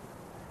 No.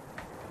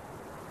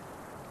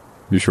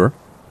 You sure?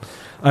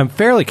 I'm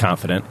fairly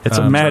confident. It's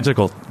a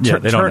magical... Yeah,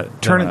 they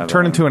don't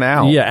Turn into an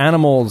owl. Yeah,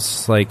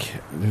 animals, like,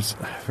 there's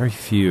very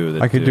few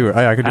that I could do it.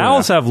 I could do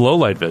Owls it. have low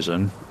light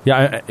vision.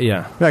 Yeah,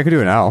 Yeah, I could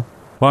do an owl.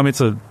 Well, I mean,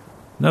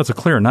 it's a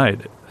clear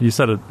night. You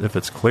said if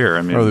it's clear,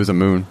 I mean... Or there's a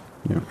moon.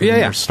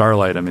 Yeah. Or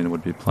starlight, I mean, it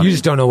would be plenty. You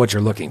just don't know what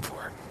you're looking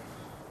for.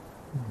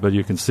 But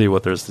you can see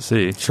what there's to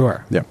see.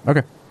 Sure. Yeah,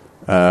 okay.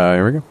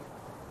 Here we go.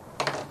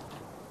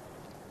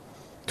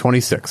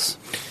 26.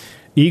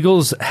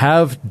 Eagles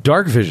have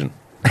dark vision.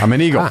 I'm an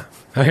eagle.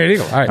 Here you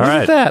go. All right. All Look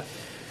right. at that.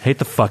 Hate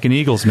the fucking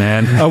Eagles,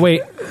 man. Oh,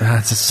 wait.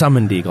 It's a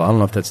summoned eagle. I don't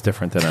know if that's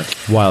different than a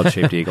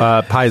wild-shaped eagle.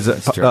 A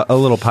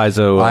little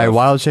paizo. I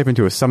wild shape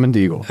into a summoned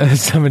eagle.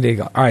 Summoned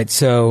eagle. All right,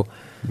 so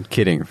I'm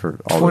kidding for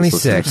all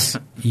 26.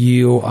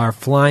 You are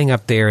flying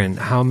up there, and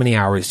how many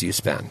hours do you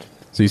spend?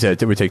 So you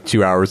said it would take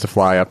 2 hours to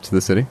fly up to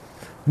the city?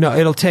 No,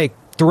 it'll take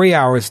 3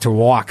 hours to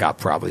walk up,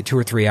 probably 2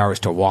 or 3 hours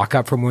to walk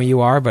up from where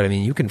you are. But I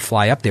mean, you can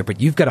fly up there,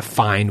 but you've got to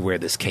find where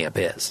this camp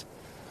is.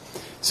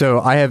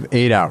 So I have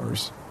 8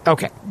 hours.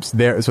 Okay.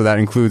 So that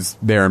includes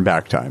there and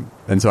back time.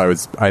 And so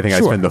I think I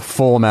spend the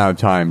full amount of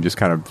time just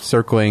kind of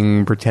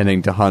circling,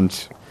 pretending to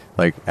hunt,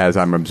 like as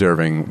I'm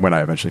observing when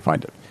I eventually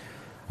find it.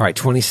 All right,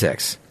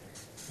 26.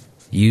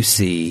 You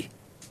see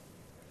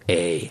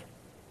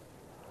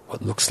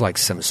what looks like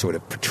some sort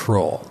of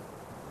patrol.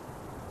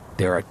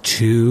 There are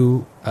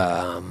two,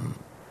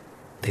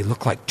 they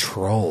look like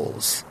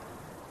trolls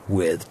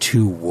with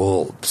 2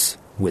 wolves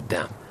with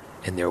them,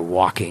 and they're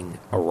walking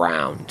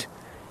around.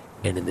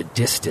 And in the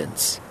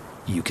distance,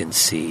 you can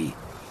see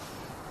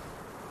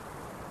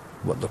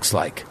what looks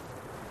like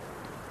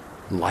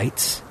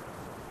lights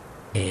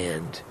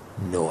and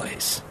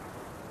noise.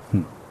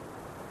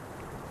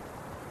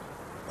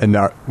 And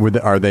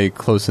are they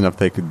close enough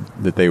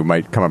that they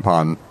might come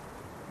upon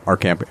our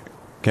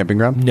camping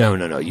ground?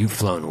 No. You've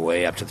flown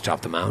way up to the top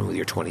of the mountain with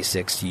your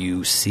 26.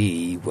 You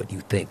see what you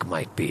think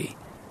might be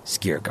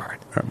Skiergard.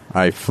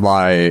 I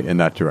fly in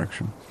that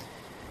direction.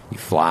 You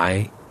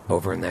fly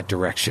over in that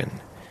direction.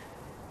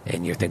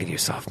 And you're thinking to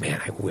yourself,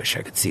 man, I wish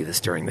I could see this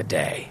during the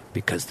day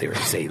because there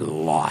is a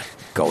lot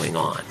going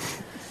on.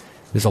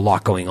 There's a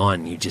lot going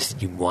on. You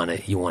want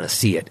to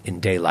see it in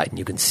daylight, and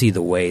you can see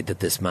the way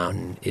that this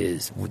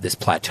this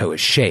plateau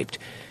is shaped.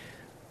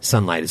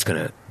 Sunlight is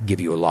going to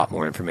give you a lot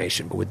more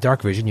information, but with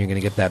dark vision, you're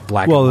going to get that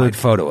black and white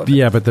photo of it.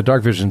 Yeah, but the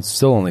dark vision's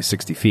still only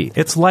 60 feet.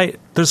 It's light.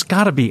 There's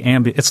got to be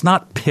ambient. It's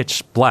not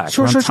pitch black.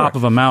 We're on top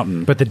of a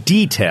mountain. But the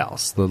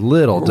details, the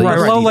little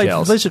low light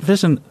details.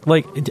 vision,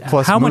 like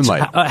Plus how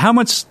moonlight. much? How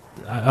much?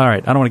 All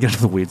right, I don't want to get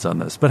into the weeds on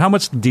this, but how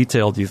much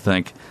detail do you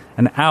think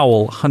an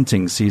owl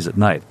hunting sees at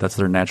night? That's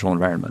their natural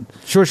environment.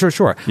 Sure.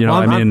 You know,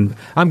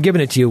 I'm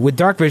giving it to you. With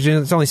dark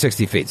vision, it's only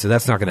 60 feet, so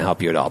that's not going to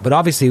help you at all. But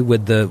obviously,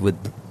 with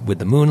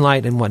the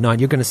moonlight and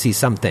whatnot, you're going to see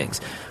some things.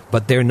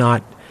 But they're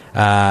not...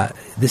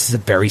 this is a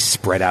very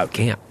spread out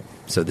camp.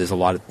 So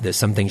there's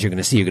some things you're going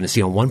to see. You're going to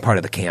see on one part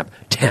of the camp,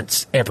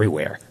 tents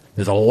everywhere.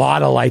 There's a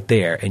lot of light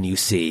there, and you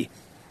see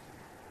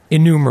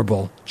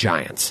innumerable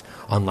giants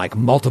on like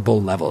multiple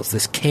levels.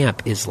 This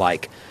camp is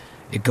like...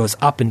 It goes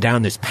up and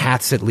down. There's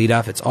paths that lead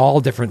up. It's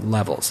all different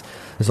levels.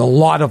 There's a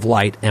lot of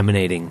light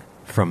emanating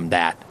from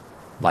that,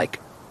 like,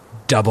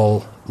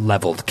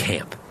 double-leveled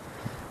camp.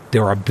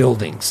 There are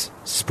buildings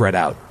spread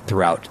out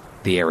throughout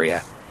the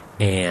area,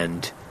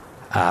 and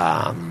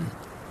There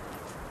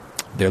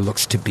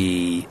looks to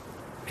be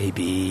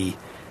maybe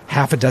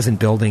half a dozen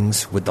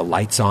buildings with the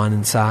lights on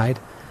inside.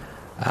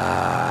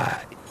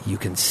 You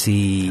can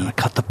see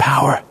Cut the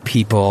power.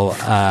 people,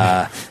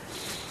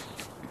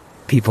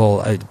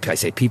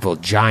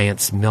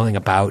 giants milling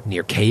about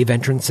near cave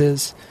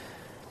entrances.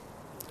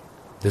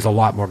 There's a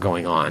lot more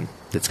going on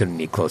that's going to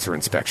need closer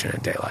inspection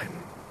in daylight.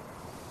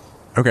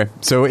 Okay,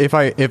 so if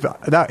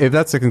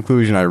that's the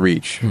conclusion I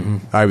reach,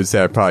 I would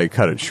say I'd probably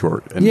cut it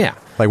short. And Yeah.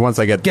 like once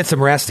I get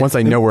some rest. Once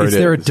I know where it is. Is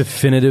there a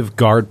definitive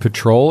guard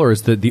patrol, or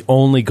is the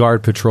only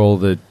guard patrol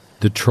the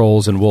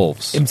trolls and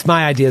wolves? It's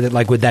my idea that,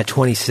 like, with that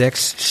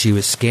 26, she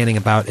was scanning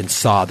about and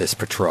saw this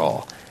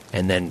patrol,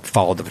 and then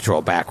followed the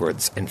patrol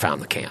backwards and found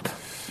the camp.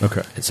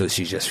 Okay. And so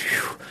she's just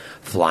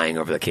flying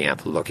over the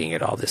camp, looking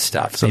at all this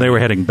stuff. So they were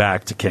heading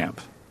back to camp.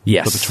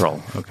 Yes. The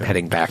patrol. Okay.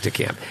 Heading back to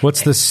camp.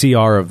 What's the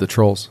CR of the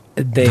trolls?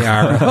 They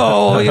are.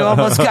 Oh, you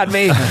almost got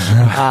me.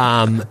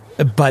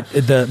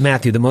 But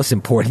Matthew, the most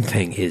important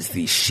thing is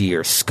the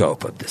sheer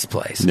scope of this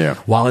place. Yeah.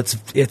 While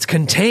it's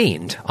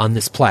contained on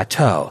this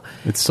plateau,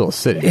 It's still a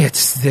city.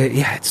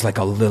 it's like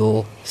a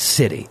little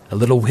city, a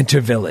little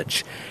winter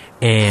village,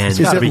 and Is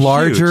it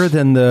larger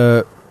than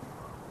the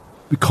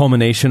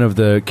culmination of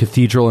the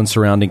cathedral and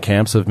surrounding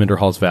camps of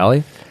Minderhall's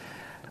Valley?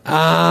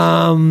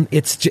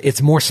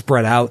 It's more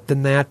spread out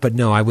than that, but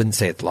no, I wouldn't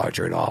say it's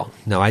larger at all.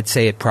 No, I'd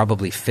say it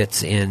probably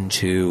fits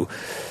into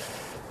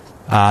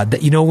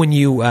when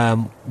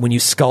you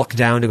skulk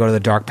down to go to the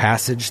Dark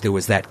Passage, there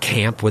was that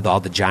camp with all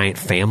the giant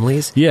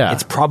families. Yeah.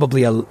 It's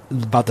probably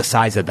about the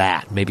size of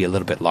that, maybe a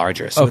little bit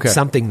larger. So Okay. it's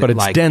something that, But it's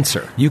like,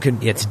 denser.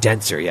 It's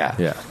denser, yeah.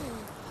 Yeah.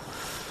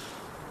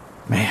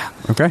 Man.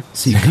 Okay.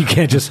 So you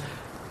can't just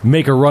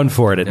make a run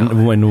for it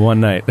in one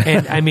night.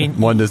 And I mean,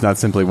 One does not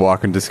simply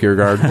walk into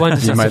Skiergard. one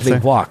does you not might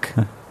simply say. walk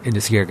into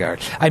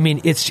Skiergard. I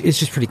mean, it's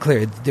just pretty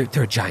clear.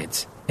 There are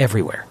giants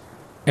everywhere,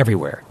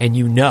 and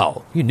you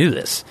knew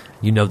this.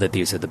 You know that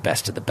these are the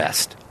best of the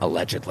best,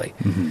 allegedly.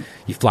 Mm-hmm.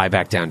 You fly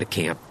back down to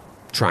camp,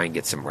 try and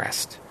get some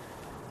rest.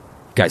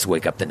 Guys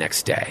wake up the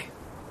next day.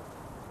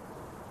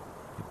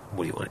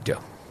 What do you want to do?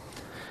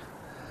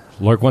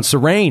 Lork wants to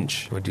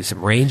range. You want to do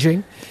some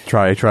ranging?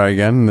 Try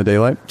again in the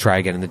daylight. Try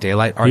again in the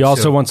daylight. All He right,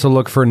 also so- wants to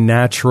look for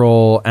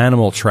natural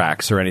animal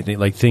tracks or anything,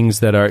 like things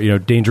that are,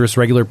 dangerous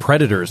regular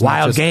predators. not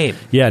Wild just- game.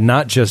 Yeah,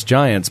 not just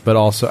giants, but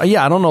also,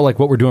 I don't know, like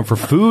what we're doing for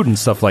food and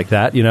stuff like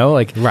that,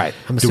 like. Right.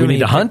 I'm do we assuming need to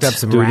you hunt? picked up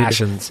some Do we need to-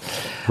 rations.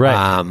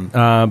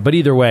 Right. But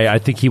either way, I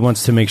think he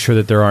wants to make sure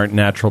that there aren't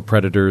natural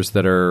predators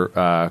that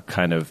are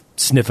kind of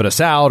sniffing us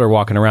out or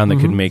walking around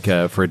that could make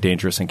for a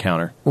dangerous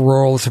encounter.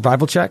 Roll a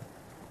survival check.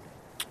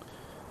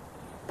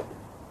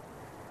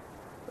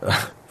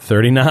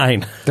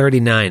 39.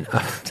 39.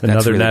 That's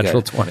Another really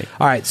natural good. 20.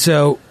 All right,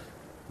 so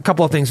a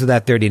couple of things with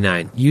that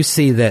 39. You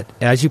see that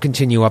as you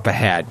continue up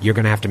ahead, you're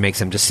going to have to make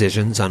some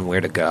decisions on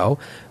where to go,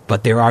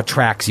 but there are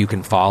tracks you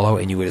can follow,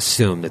 and you would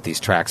assume that these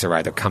tracks are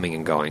either coming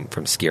and going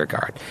from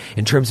Skiergard.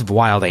 In terms of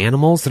wild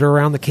animals that are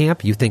around the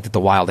camp, you think that the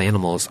wild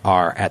animals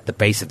are at the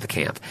base of the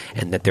camp,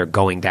 and that they're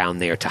going down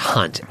there to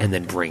hunt and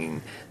then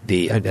bringing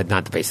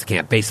not the base of the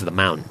camp, base of the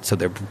mountain. So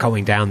they're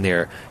going down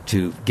there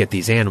to get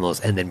these animals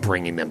and then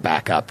bringing them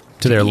back up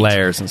To their eat.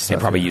 lairs and stuff,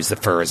 And probably yeah. use the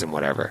furs and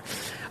whatever.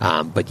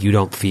 But you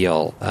don't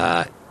feel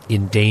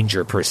in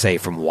danger, per se,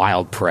 from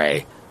wild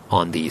prey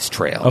on these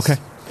trails. Okay,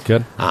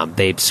 good.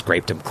 They've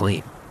scraped them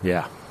clean.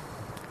 Yeah.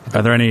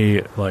 Are there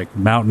any, like,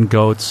 mountain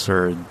goats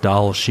or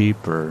doll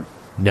sheep or...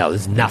 No,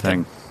 there's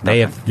nothing. Nothing. They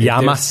have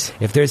Llamas.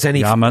 If there's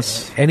any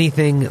Llamas.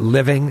 anything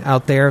living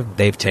out there,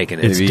 they've taken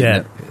it. It's They've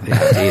eaten dead. They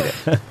have to eat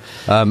it.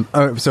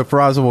 So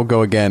Faraza will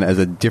go again as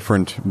a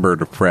different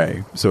bird of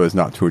prey, so as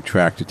not to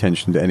attract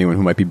attention to anyone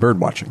who might be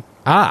bird watching.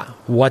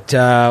 What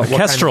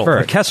Kestrel. kind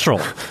of bird? A kestrel.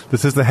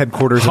 This is the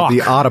headquarters of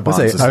the Audubon I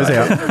would say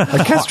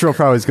Society. a kestrel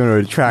probably is going to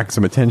attract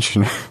some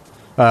attention.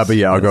 But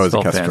yeah, I'll go as a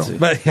Still kestrel. fancy.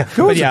 But yeah,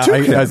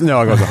 No,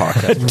 I'll go as a hawk.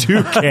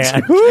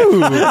 Toucan.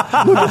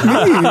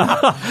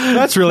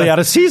 That's really out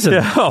of season.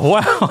 Oh,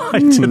 wow. I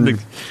didn't...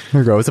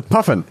 Here goes a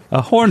puffin.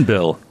 A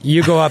hornbill.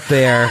 you go up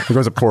there, Here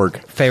goes a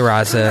porg.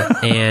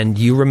 Feyraza, and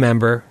you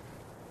remember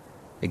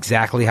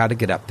exactly how to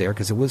get up there,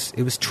 because it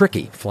was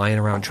tricky flying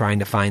around trying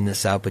to find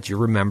this out, but you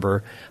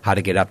remember how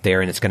to get up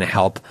there, and it's going to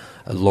help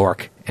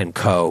Lork and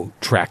Co.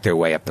 track their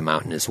way up the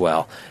mountain as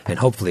well, and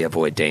hopefully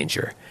avoid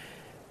danger.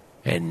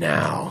 And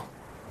now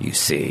you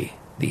see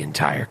the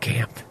entire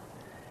camp.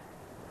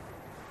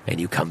 And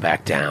you come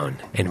back down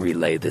and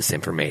relay this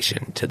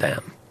information to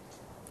them.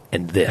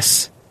 And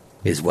this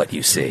is what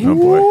you see. Oh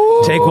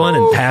boy. Take one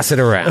and pass it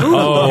around.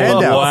 Oh,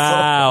 handouts.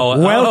 wow.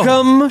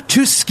 Welcome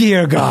to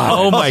Skiergard.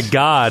 Oh, my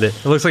God. It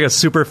looks like a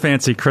super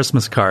fancy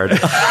Christmas card.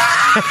 It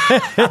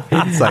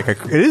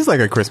is like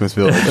a Christmas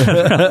village.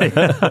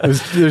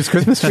 There's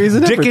Christmas trees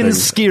and everything.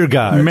 Dickens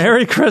Skiergard.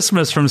 Merry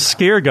Christmas from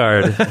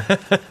Skiergard.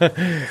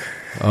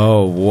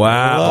 Oh,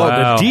 wow.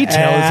 Wow. The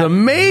detail is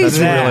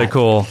amazing. That's really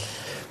cool.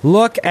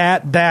 Look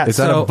at that. Is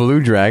that a blue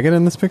dragon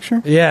in this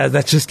picture? Yeah,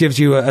 that just gives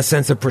you a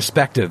sense of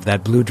perspective,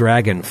 that blue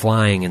dragon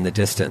flying in the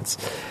distance.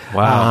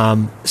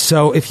 Wow.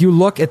 So if you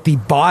look at the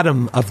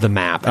bottom of the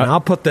map, and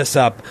I'll put this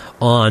up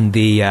on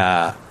the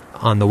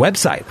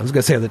website. I was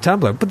going to say on the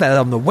Tumblr. Put that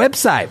on the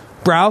website,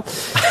 bro.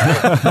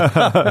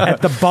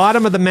 At the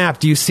bottom of the map,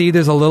 do you see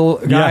there's a little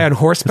guy on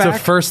horseback? It's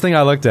the first thing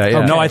I looked at. Yeah.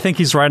 Oh, no, I think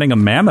he's riding a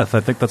mammoth. I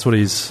think that's what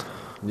he's...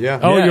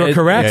 Yeah. Oh, you're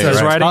correct.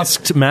 He's riding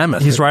tusked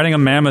mammoth. He's riding a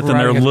mammoth, and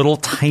there are little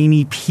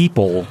tiny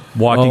people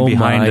walking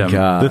behind him.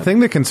 God. The thing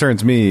that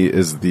concerns me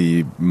is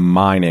the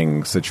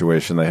mining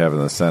situation they have in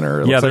the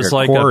center. It looks There's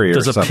like a quarry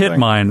there's or a something. pit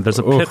mine. There's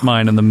a pit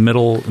mine in the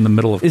middle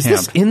of Is camp.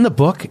 this in the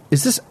book?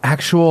 Is this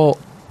actual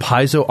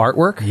Paizo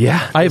artwork?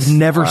 Yeah. I've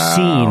never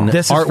seen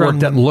This is artwork from-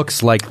 that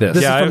looks like this.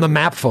 This is from the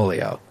map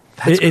folio.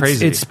 That's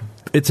crazy.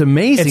 It's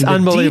amazing. It's the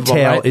unbelievable,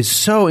 detail right? is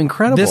so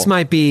incredible. This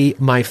might be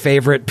my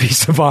favorite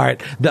piece of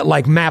art that,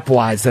 like,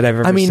 map-wise, that I've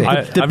ever I mean, seen. the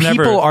I've people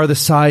never- are the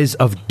size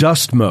of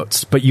dust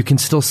motes, but you can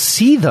still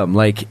see them.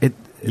 Like,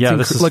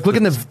 this is- like look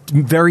in the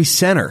very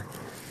center.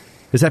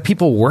 Is that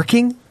people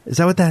working? Is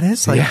that what that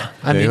is? Like, Yeah,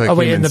 I They mean, like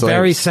in human the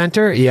very slaves.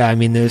 center. Yeah, I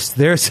mean, there's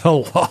a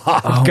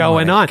lot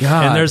going my on.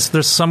 God. and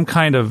there's some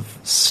kind of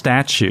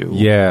statue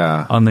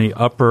Yeah. on the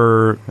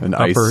upper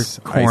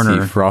Icy,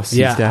 corner frosty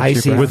Yeah, statue.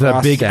 icy. perhaps? with a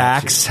Frost big statue.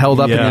 axe held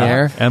up in the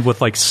air. and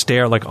with like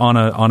on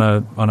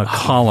a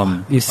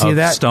column You see of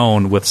that?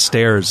 stone with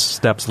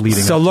steps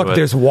leading So up look, to it.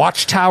 there's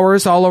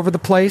watchtowers all over the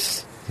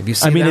place. Have you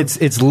seen? I mean, them?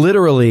 it's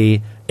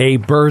literally a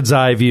bird's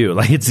eye view.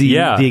 Like it's the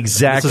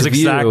exact this is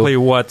view. exactly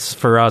what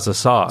Faraza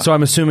saw. So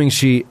I'm assuming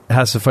she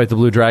has to fight the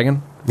blue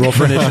dragon. Roll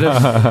for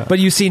initiative. But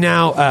you see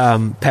now,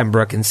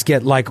 Pembroke and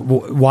Skit, like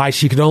why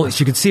she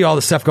could see all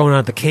the stuff going on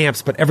at the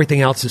camps, but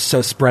everything else is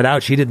so spread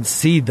out. She didn't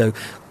see the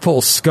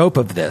full scope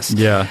of this.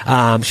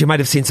 Yeah. She might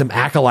have seen some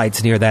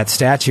acolytes near that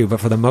statue, but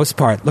for the most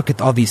part, look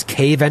at all these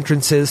cave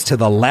entrances to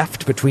the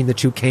left between the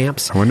two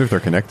camps. I wonder if they're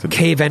connected.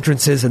 Cave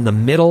entrances in the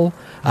middle.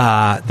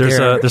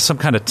 There's some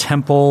kind of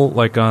temple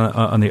like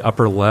on the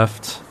upper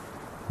left.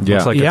 Yeah.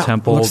 Looks like a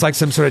temple. Looks like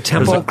some sort of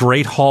temple. There's a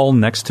great hall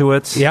next to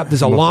it. Yep,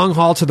 there's a long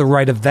hall to the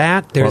right of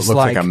that. Well, it There's looks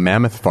like a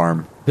mammoth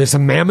farm. There's a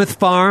mammoth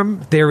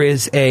farm. There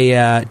is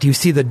a. Do you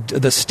see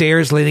the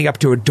stairs leading up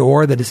to a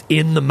door that is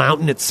in the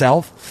mountain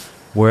itself?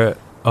 Where?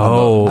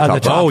 on the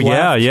top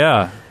yeah, left.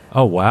 yeah.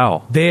 Oh,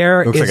 wow.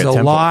 There Looks is like a a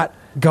temple. lot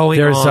going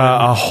There's on.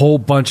 a whole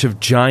bunch of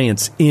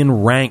giants in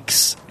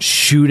ranks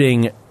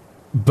shooting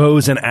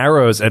bows and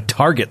arrows at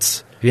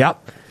targets.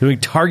 Yep. Doing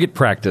target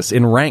practice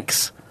in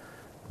ranks.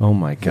 Oh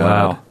my god!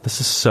 Wow.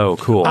 This is so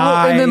cool.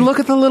 And then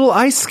look at the little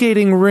ice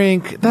skating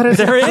rink. That is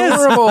there is.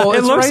 adorable. It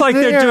It's looks right like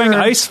they're doing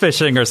there. ice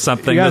fishing or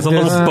something. Yeah, there's a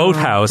little there's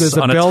boathouse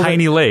on a building-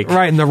 tiny lake.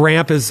 Right, and the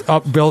ramp is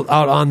built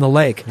out on the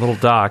lake. Little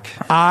dock.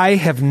 I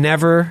have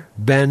never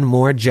been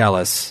more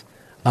jealous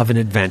of an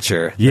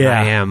adventure than Yeah.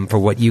 I am for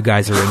what you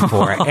guys are in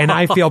for. And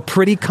I feel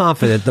pretty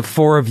confident the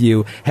four of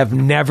you have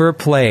never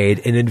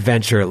played an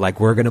adventure like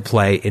we're going to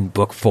play in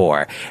Book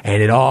 4.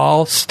 And it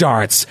all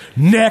starts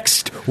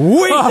next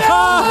week!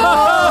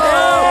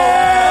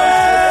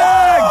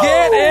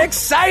 Get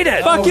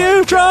excited! Fuck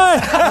you, Troy!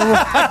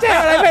 Damn it,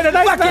 I made a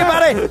nice Fuck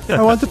you, buddy!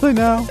 I want to play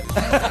now.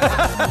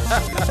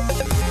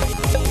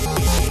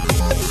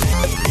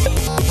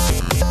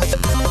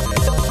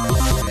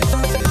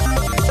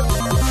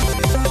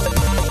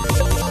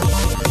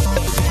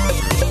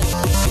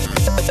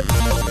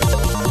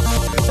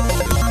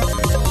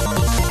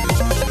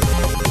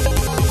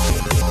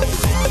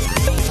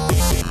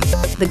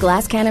 The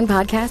Glass Cannon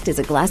Podcast is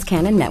a Glass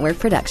Cannon Network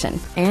production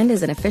and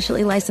is an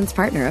officially licensed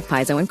partner of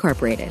Paizo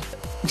Incorporated.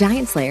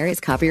 Giantslayer is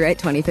copyright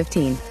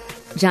 2015.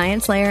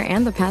 Giantslayer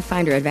and the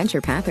Pathfinder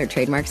Adventure Path are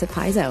trademarks of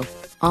Paizo.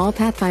 All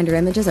Pathfinder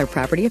images are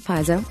property of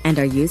Paizo and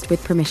are used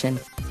with permission.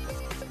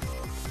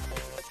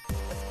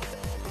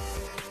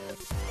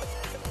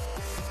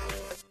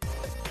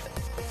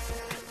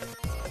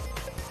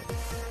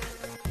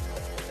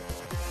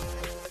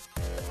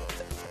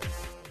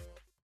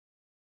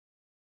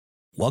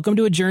 Welcome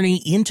to a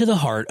journey into the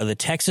heart of the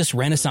Texas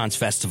Renaissance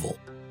Festival,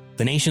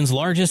 the nation's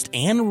largest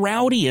and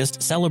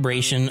rowdiest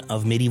celebration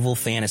of medieval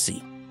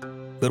fantasy.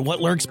 But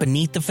what lurks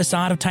beneath the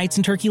facade of tights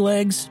and turkey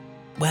legs?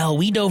 Well,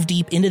 we dove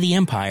deep into the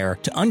empire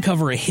to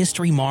uncover a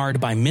history marred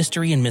by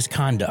mystery and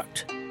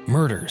misconduct,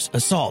 murders,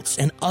 assaults,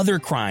 and other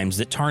crimes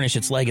that tarnish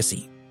its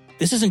legacy.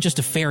 This isn't just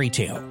a fairy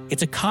tale,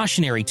 it's a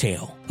cautionary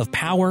tale of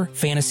power,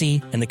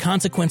 fantasy, and the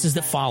consequences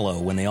that follow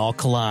when they all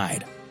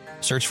collide.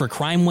 Search for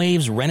Crime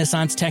Waves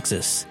Renaissance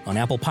Texas on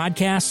Apple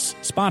Podcasts,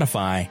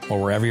 Spotify,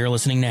 or wherever you're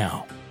listening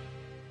now.